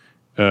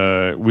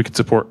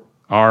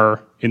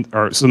or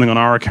something on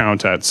our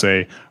account at,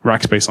 say,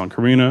 Rackspace on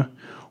Karina.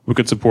 We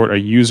could support a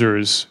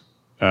user's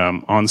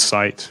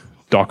on-site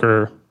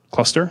Docker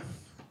cluster.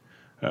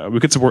 We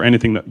could support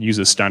anything that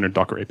uses standard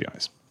Docker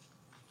APIs.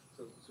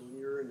 So when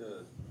you're in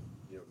a,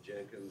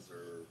 Jenkins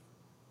or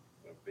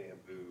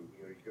Bamboo,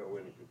 you go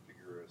in and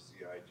configure a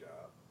CI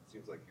job. It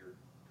seems like your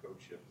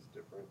Codeship is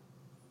different.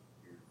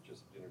 You're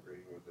just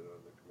integrating with it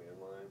on the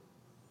command line.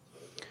 So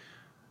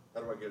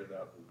how do I get it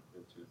out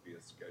into be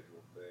a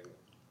scheduled thing,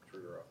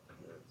 trigger off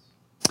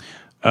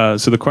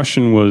commits? So the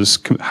question was,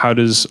 how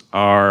does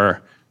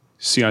our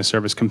CI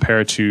service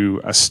compare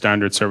to a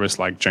standard service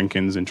like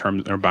Jenkins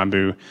or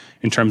Bamboo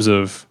in terms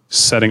of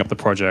setting up the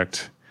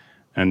project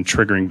and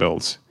triggering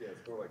builds? Yeah,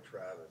 it's more like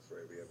Travis,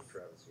 right? We have a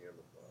Travis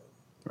YAML file.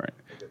 Right.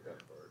 I get that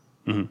part.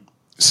 Mm-hmm.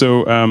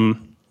 So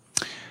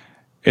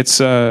it's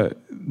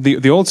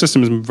the old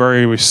system is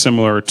very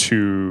similar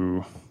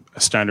to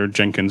a standard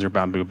Jenkins or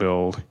Bamboo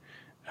build,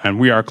 and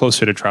we are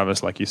closer to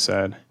Travis, like you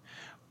said,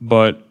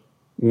 but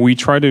we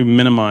try to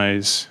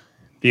minimize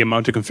the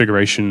amount of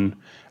configuration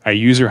a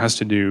user has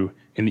to do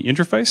in the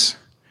interface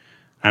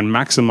and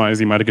maximize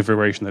the amount of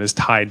configuration that is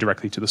tied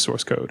directly to the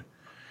source code.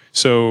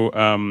 So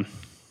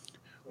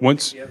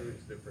once... The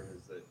evidence different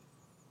is that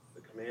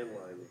the command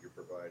line that you're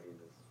providing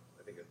is,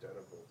 I think,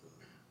 identical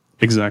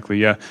to... Exactly,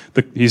 yeah.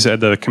 He said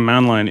the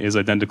command line is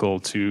identical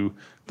to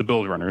the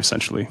build runner,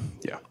 essentially.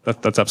 Yeah,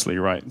 that's absolutely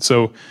right.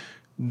 So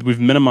we've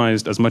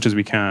minimized as much as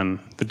we can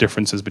the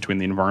differences between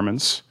the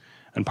environments,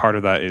 and part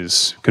of that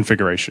is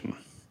configuration.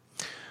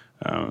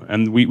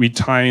 And we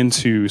tie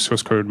into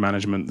source code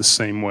management the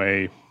same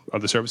way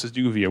other services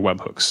do via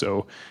webhooks.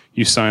 So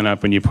you sign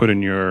up and you put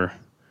in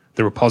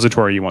the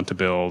repository you want to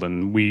build,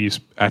 and we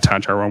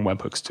attach our own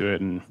webhooks to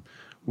it, and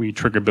we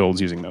trigger builds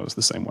using those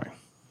the same way.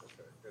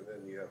 Okay, and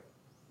then you have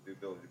the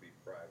ability to be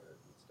private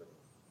instead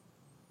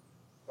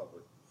of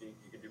public. You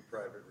can do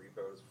private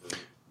repos for...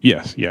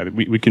 Yes, yeah,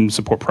 we can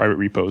support private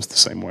repos the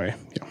same way.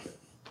 Yeah. Okay.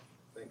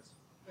 Thanks.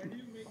 Where do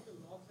you make the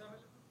logs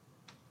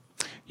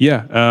available?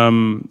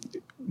 Yeah,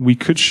 we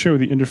could show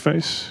the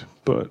interface,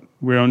 but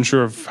we're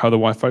unsure of how the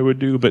Wi-Fi would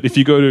do. But if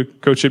you go to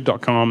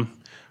codeship.com,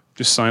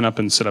 just sign up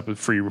and set up a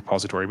free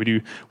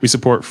repository. We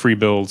support free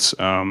builds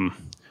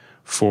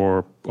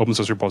for open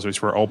source repositories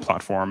for our old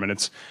platform, and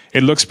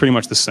it looks pretty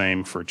much the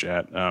same for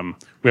Jet.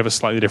 We have a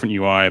slightly different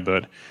UI,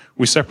 but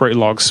we separate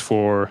logs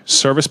for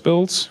service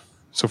builds,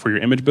 so for your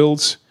image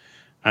builds,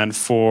 and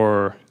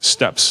for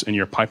steps in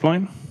your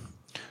pipeline.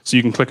 So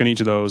you can click on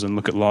each of those and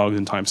look at logs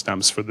and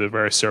timestamps for the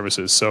various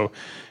services. So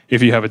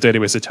if you have a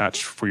database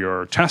attached for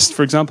your test,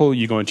 for example,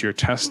 you go into your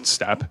test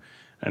step,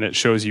 and it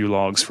shows you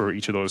logs for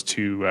each of those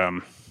two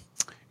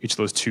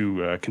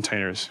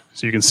containers.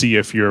 So you can see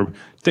if your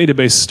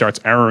database starts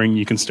erroring,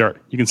 you can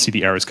see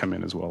the errors come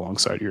in as well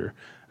alongside your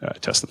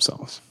tests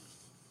themselves.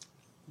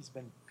 He's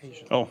been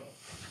patient. Oh,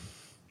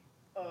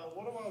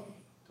 What about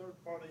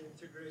third-party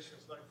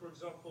integrations? Like, for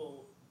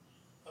example,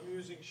 I'm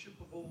using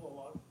Shippable a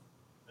lot,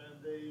 and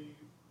they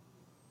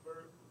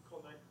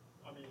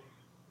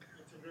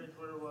integrate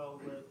very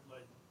well with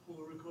like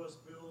pull request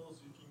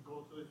builds. You can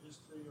go to the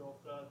history of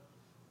that.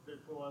 They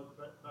provide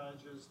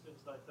badges,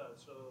 things like that.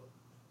 So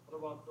what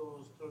about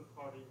those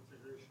third-party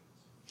integrations?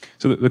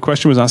 so the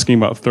question was asking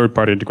about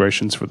third-party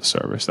integrations for the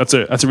service. That's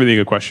a really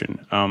good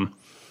question.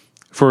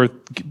 For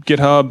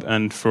GitHub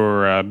and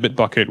for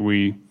Bitbucket,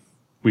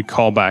 we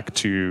call back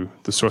to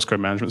the source code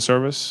management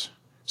service.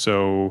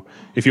 So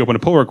if you open a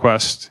pull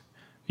request,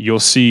 you'll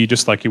see,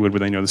 just like you would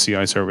with any other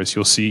CI service,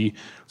 you'll see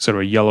sort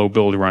of a yellow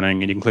build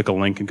running, and you can click a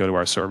link and go to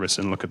our service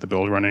and look at the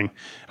build running.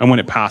 And when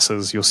it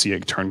passes, you'll see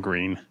it turn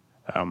green.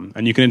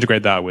 And you can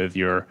integrate that with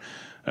your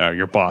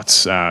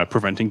bots,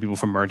 preventing people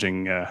from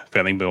merging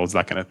failing builds,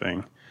 that kind of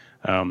thing.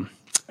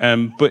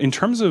 But in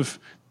terms of,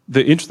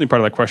 the interesting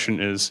part of that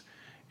question is,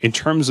 in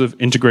terms of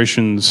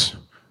integrations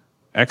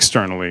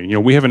externally,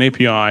 we have an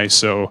API,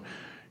 so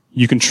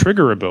you can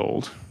trigger a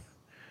build.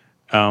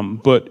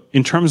 But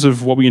in terms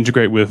of what we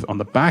integrate with on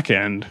the back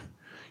end,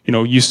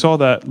 you saw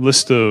that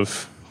list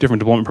of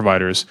different deployment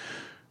providers.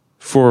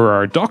 For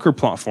our Docker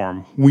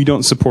platform, we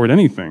don't support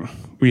anything.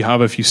 We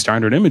have a few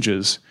standard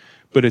images,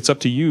 but it's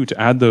up to you to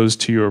add those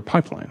to your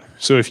pipeline.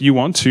 So if you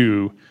want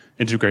to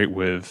integrate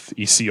with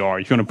ECR,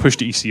 if you want to push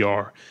to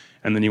ECR,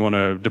 and then you want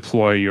to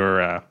deploy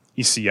your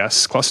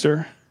ECS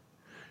cluster,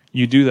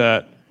 you do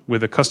that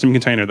with a custom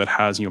container that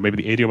has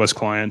maybe the AWS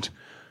client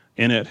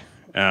in it,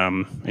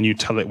 and you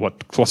tell it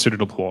what cluster to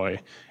deploy.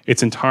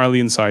 It's entirely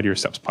inside your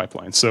steps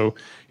pipeline. So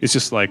it's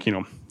just like,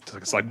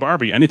 it's like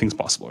Barbie. Anything's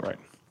possible, right?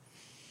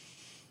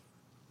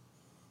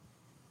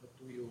 But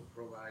do you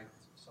provide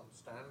some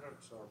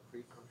standards or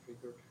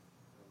pre-configured,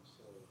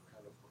 so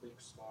kind of quick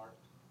start?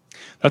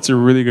 That's a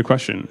really good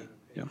question.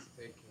 Yeah. It's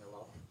taking a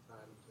lot of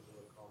time to do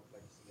a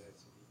complex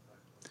CI/CD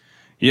pipeline.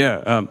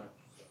 Yeah.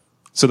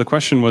 So the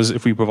question was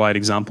if we provide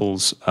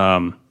examples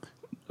to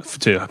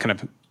kind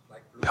of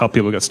help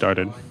people get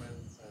started.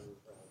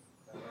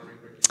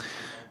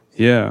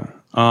 Yeah.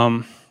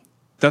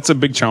 That's a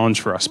big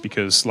challenge for us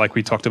because, like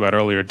we talked about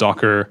earlier,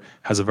 Docker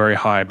has a very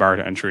high bar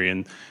to entry,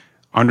 and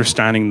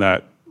understanding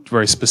that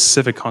very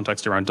specific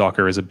context around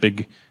Docker is it's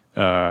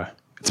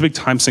a big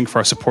time sink for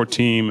our support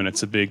team, and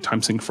it's a big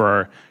time sink for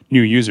our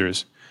new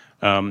users.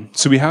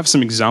 So we have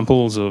some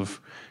examples of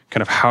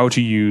kind of how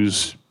to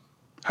use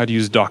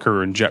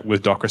Docker and Jet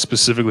with Docker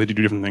specifically to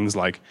do different things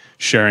like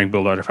sharing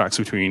build artifacts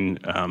between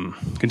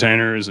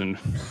containers and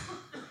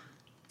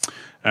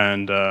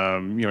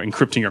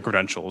encrypting your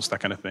credentials, that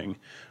kind of thing.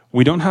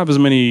 We don't have as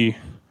many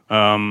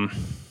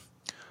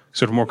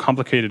sort of more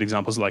complicated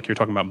examples like you're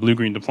talking about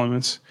blue-green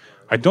deployments.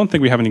 I don't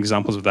think we have any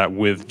examples of that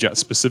with Jet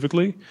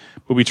specifically,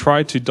 but we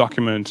try to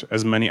document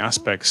as many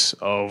aspects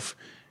of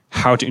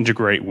how to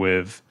integrate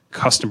with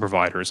custom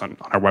providers on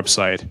our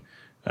website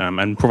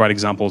and provide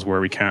examples where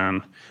we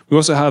can. We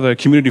also have a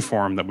community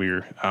forum that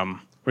we're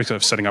sort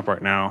of setting up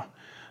right now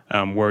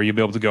where you'll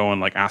be able to go and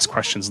like ask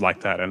questions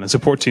like that, and a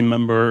support team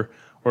member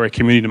or a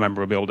community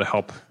member will be able to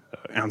help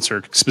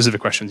answer specific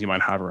questions you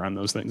might have around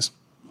those things.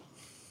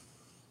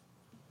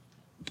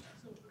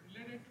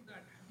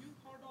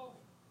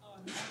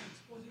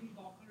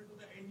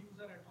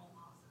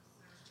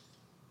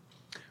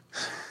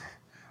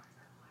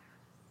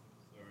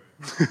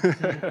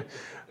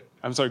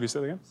 I'm sorry, could you say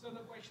that again? So the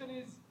question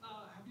is,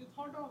 have you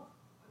thought of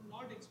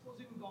not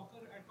exposing Docker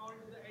at all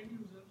to the end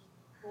users,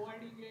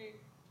 providing a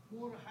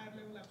more higher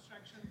level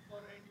abstraction for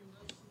end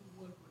users to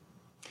work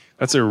with?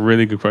 That's a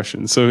really good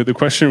question. So the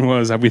question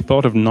was, have we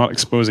thought of not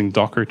exposing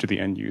Docker to the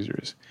end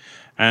users?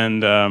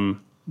 And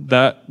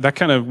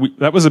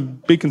that was a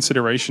big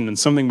consideration and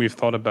something we've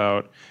thought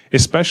about,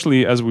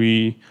 especially as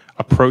we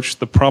approach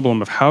the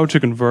problem of how to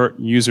convert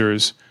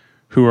users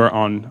who are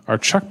on our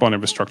checkbot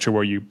infrastructure,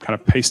 where you kind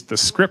of paste the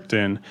script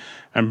in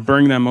and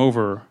bring them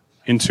over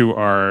into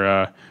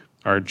our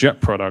Jet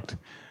product.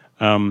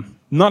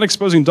 Not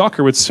exposing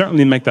Docker would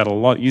certainly make that a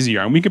lot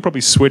easier, and we could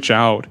probably switch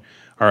out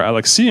our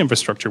LXC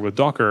infrastructure with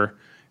Docker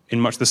in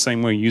much the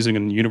same way using a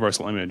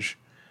universal image.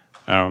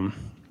 And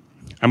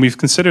we've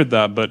considered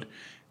that, but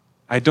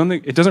I don't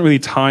think it doesn't really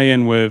tie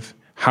in with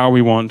how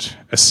we want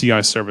a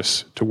CI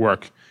service to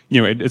work.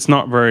 It's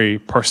not very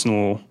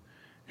personal.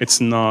 It's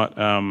not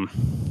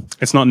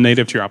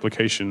native to your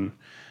application,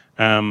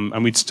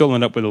 and we'd still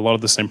end up with a lot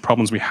of the same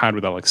problems we had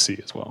with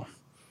LXC as well.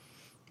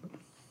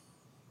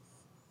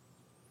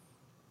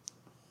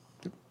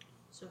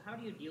 So how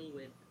do you deal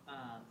with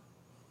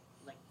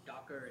like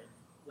Docker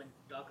when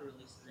Docker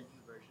releases a new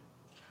version?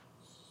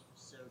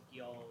 So do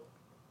y'all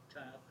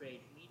try to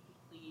upgrade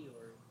immediately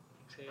or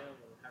trail,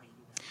 or how do you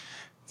do that?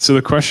 So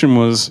the question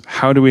was,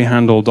 how do we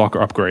handle Docker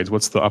upgrades?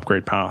 What's the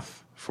upgrade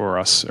path for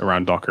us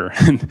around Docker?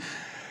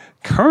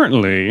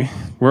 Currently,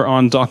 we're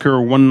on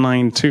Docker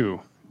 192,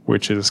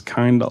 which is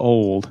kind of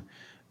old.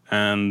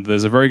 And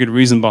there's a very good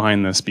reason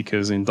behind this,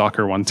 because in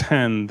Docker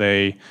 110,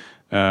 they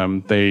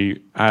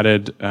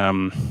added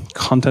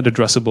content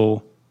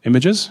addressable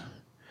images,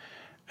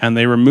 and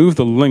they removed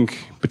the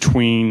link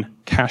between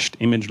cached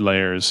image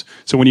layers.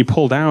 So when you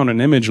pull down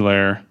an image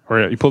layer,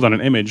 or you pull down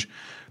an image,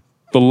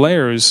 the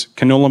layers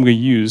can no longer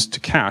use to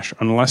cache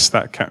unless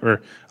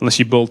unless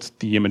you built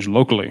the image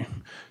locally.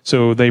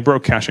 So they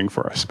broke caching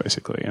for us,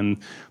 basically. And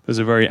there's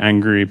a very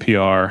angry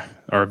PR,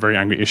 or a very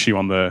angry issue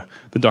on the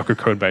Docker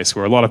code base,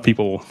 where a lot of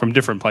people from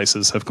different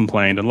places have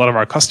complained, and a lot of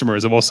our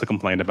customers have also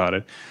complained about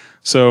it.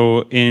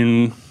 So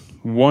in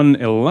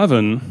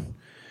 1.11,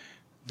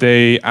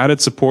 they added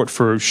support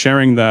for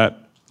sharing that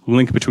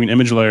link between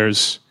image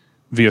layers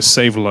via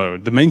save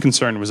load. The main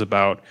concern was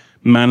about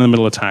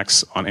man-in-the-middle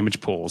attacks on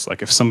image pools.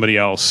 Like if somebody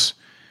else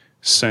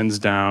sends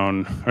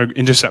down or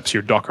intercepts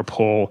your Docker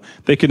pull,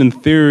 they could, in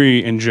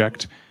theory,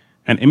 inject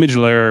an image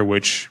layer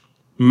which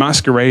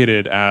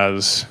masqueraded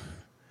as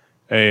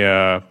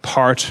a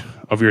part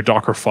of your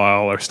Docker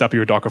file or step of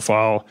your Docker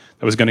file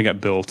that was going to get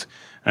built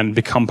and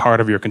become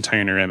part of your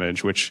container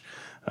image, which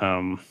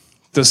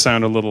does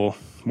sound a little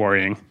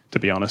worrying, to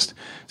be honest.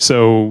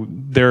 So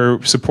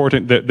they're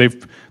supporting that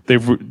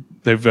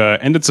they've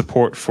ended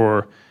support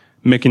for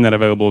making that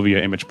available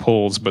via image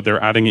pulls, but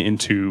they're adding it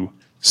into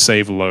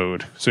save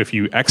load. So if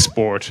you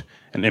export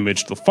an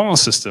image to the file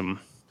system,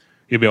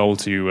 you'll be able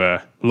to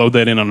load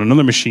that in on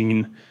another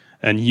machine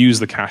and use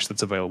the cache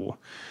that's available.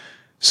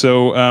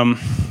 So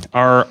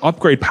our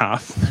upgrade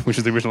path, which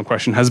is the original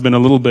question, has been a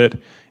little bit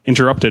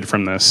interrupted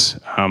from this,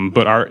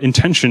 but our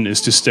intention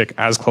is to stick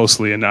as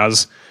closely and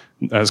as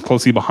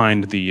closely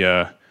behind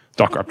the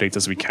Docker updates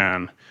as we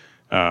can.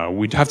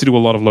 We'd have to do a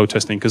lot of load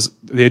testing because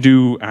they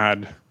do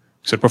add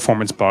sort of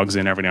performance bugs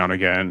in every now and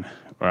again,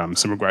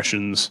 some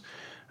regressions.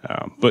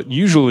 But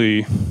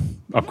usually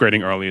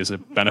upgrading early is a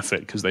benefit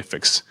because they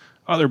fix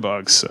other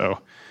bugs. So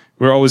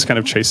we're always kind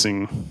of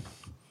chasing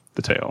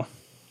the tail.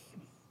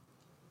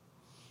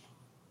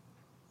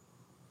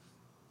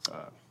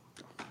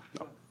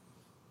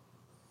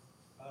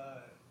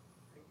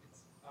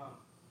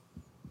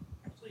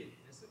 Actually, an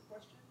innocent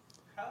question.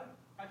 How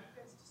do you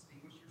guys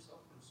distinguish yourself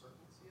from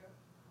Circle CI?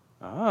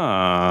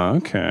 Ah,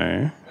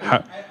 okay.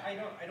 I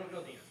don't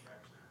know the answer,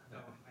 actually. No.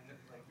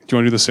 Do you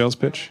want to do the sales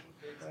pitch?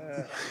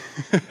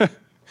 And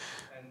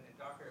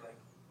Docker, like,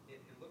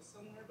 it looks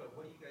similar, but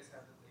what do you guys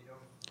have that they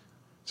don't?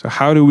 So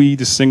how do we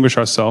distinguish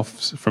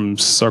ourselves from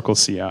Circle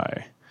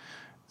CI?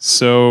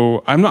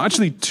 So I'm not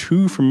actually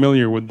too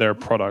familiar with their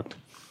product.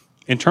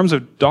 In terms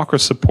of Docker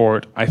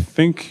support, I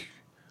think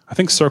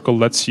Circle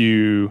lets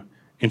you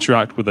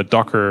interact with a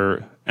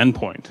Docker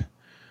endpoint.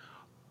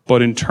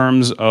 But in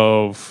terms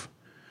of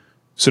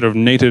sort of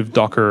native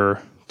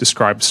Docker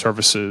described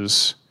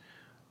services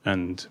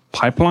and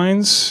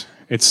pipelines,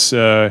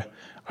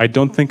 I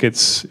don't think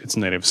it's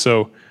native.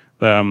 So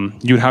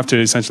you'd have to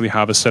essentially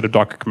have a set of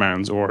Docker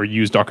commands or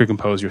use Docker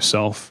Compose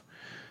yourself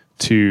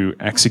to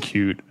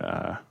execute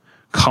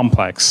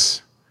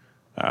complex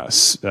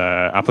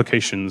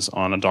applications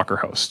on a Docker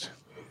host.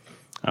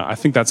 I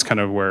think that's kind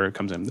of where it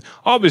comes in.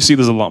 Obviously,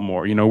 there's a lot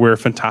more. We're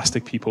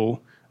fantastic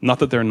people. Not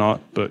that they're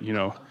not, but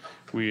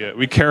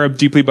we care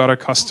deeply about our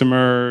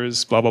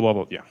customers. Blah blah blah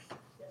blah. Yeah.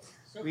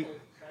 Circle, so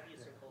I've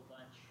used Circle a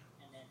bunch,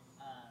 and then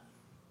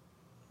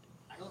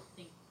I don't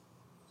think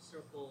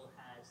Circle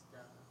has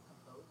the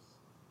compose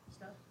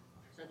stuff,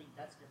 so I think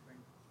that's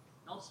different.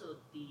 And also,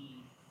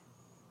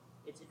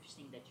 it's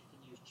interesting that you can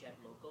use Jet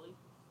locally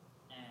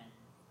and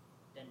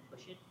then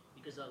push it,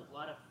 because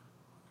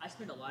I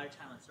spend a lot of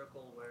time on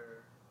Circle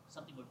where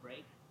something would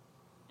break,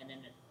 and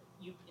then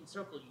in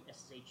Circle you can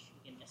SSH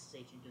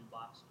into the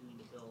box doing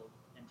the build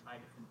and try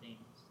different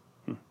things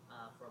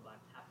for about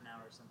half an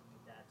hour or something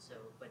like that. So,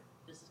 but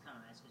this is kind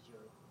of nice because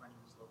you're running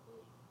this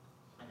locally,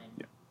 and then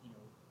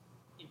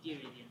in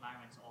theory the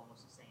environment's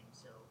almost the same.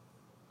 So,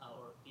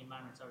 or the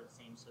environments are the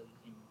same, so you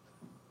can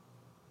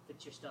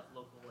fix your stuff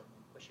local and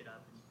then push it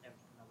up, and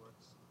everything that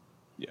works.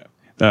 Yeah.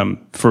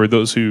 For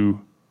those who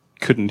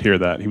couldn't hear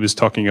that, he was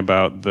talking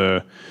about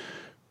the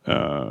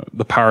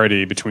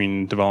parity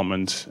between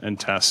development and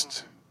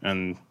test,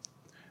 and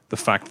the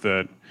fact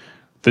that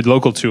the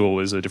local tool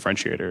is a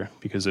differentiator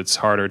because it's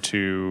harder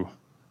to,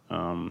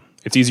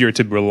 it's easier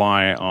to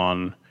rely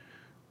on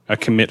a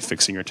commit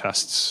fixing your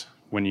tests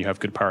when you have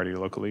good parity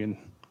locally and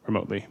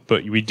remotely.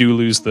 But we do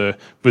lose the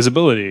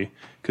visibility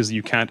because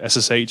you can't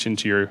SSH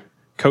into your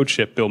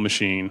Codeship build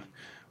machine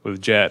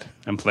with Jet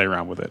and play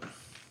around with it.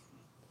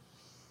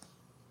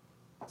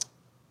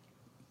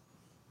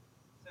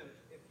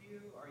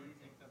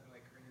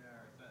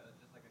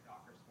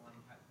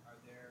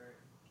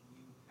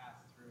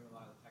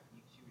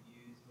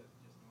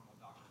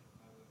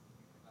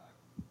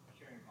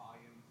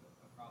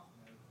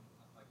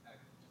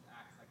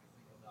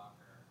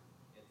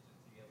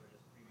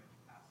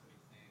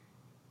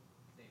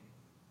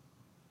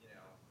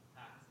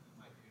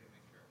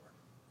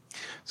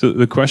 So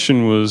the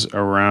question was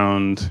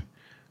around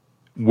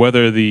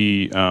whether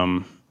the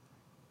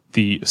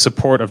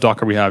support of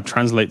Docker we have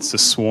translates to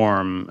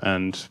Swarm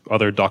and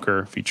other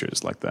Docker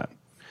features like that,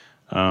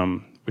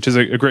 which is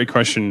a great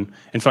question.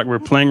 In fact, we're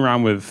playing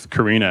around with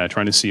Karina,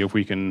 trying to see if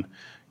we can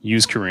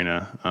use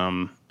Karina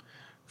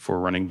for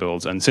running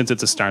builds. And since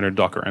it's a standard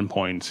Docker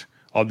endpoint,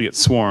 albeit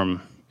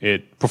Swarm,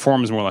 it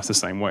performs more or less the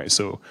same way.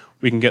 So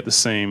we can get the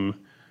same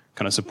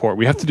kind of support.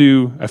 We have to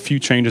do a few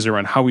changes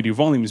around how we do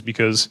volumes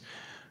because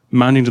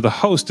mounting to the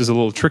host is a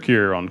little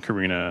trickier on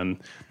Karina, and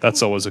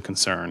that's always a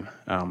concern.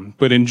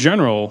 But in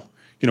general,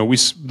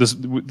 this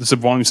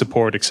volume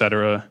support, et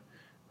cetera,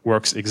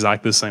 works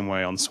exactly the same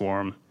way on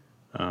Swarm.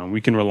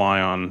 We can rely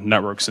on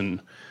networks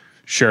and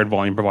shared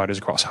volume providers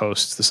across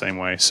hosts the same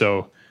way.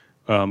 So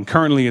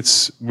currently,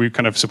 we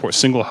kind of support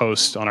single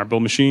host on our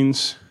build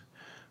machines.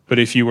 But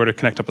if you were to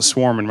connect up a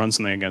Swarm and run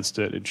something against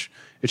it,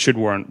 it should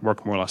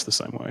work more or less the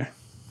same way.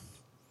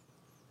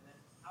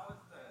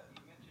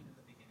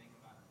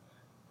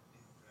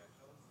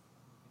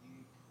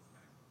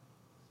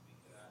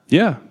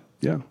 Yeah.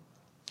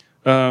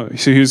 So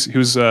he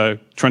was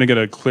trying to get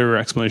a clearer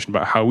explanation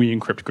about how we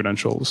encrypt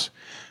credentials.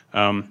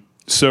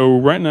 So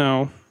right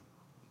now,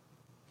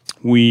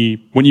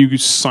 when you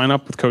sign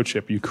up with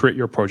Codeship, you create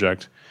your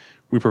project,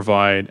 we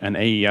provide an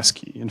AES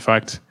key. In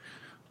fact,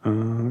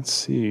 let's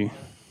see.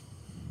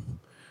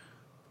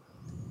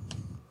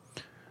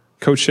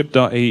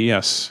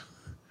 Codeship.aes.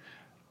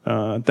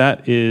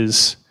 That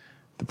is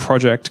the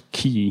project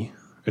key.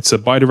 It's a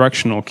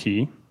bidirectional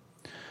key.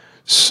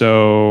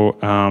 So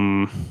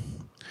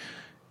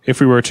if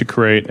we were to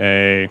create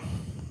a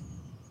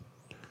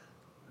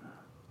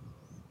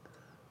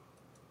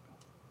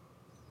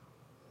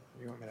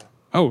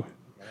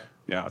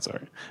yeah, that's all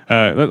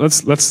right.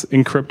 Let's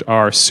encrypt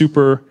our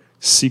super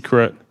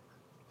secret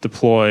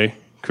deploy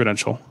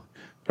credential,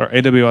 or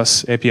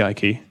AWS API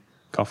key,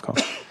 cough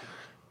cough,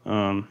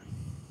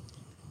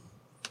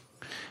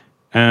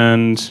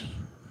 and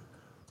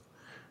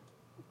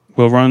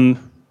we'll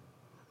run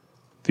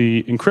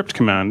the encrypt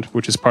command,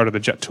 which is part of the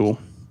Jet tool,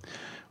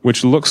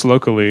 which looks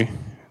locally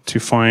to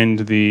find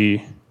the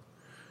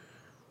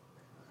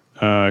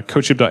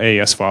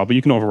codeship.aes file, but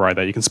you can override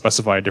that. You can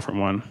specify a different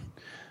one.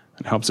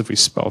 It helps if we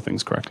spell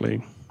things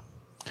correctly.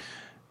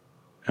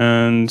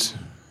 And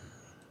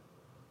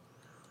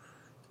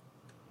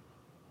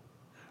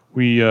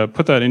we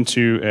put that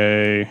into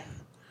a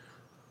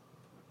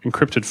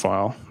encrypted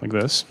file like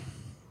this.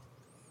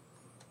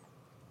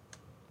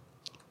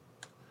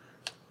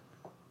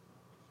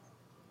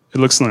 It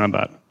looks something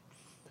like that.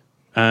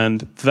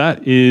 And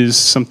that is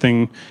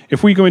something,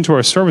 if we go into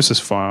our services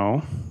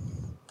file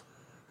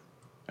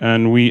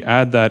and we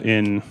add that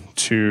in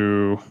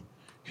to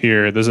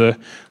here, there's a,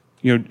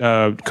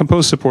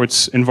 Compose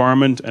supports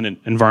environment and an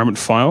environment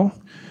file.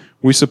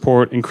 We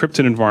support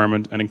encrypted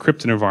environment and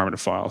encrypted environment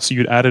file. So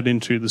you'd add it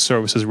into the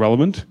services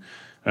relevant.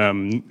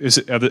 This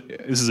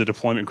is a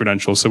deployment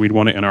credential, so we'd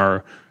want it in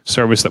our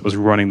service that was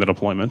running the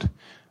deployment.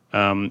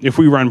 If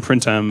we run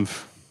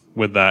printenv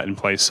with that in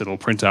place, it'll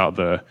print out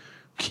the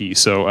key.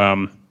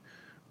 So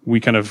we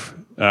kind of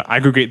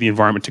aggregate the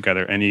environment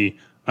together. Any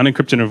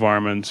unencrypted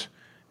environment,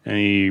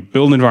 any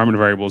build environment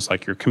variables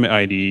like your commit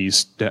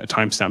IDs,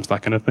 timestamps,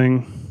 that kind of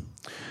thing,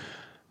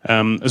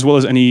 as well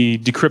as any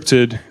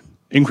decrypted,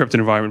 encrypted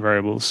environment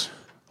variables,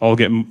 all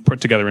get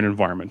put together in an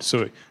environment.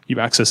 So you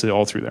access it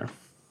all through there.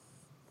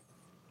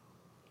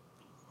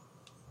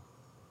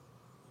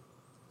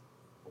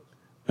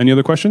 Any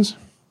other questions?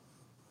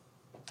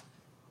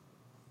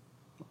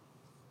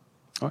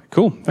 All right,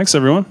 cool. Thanks,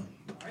 everyone.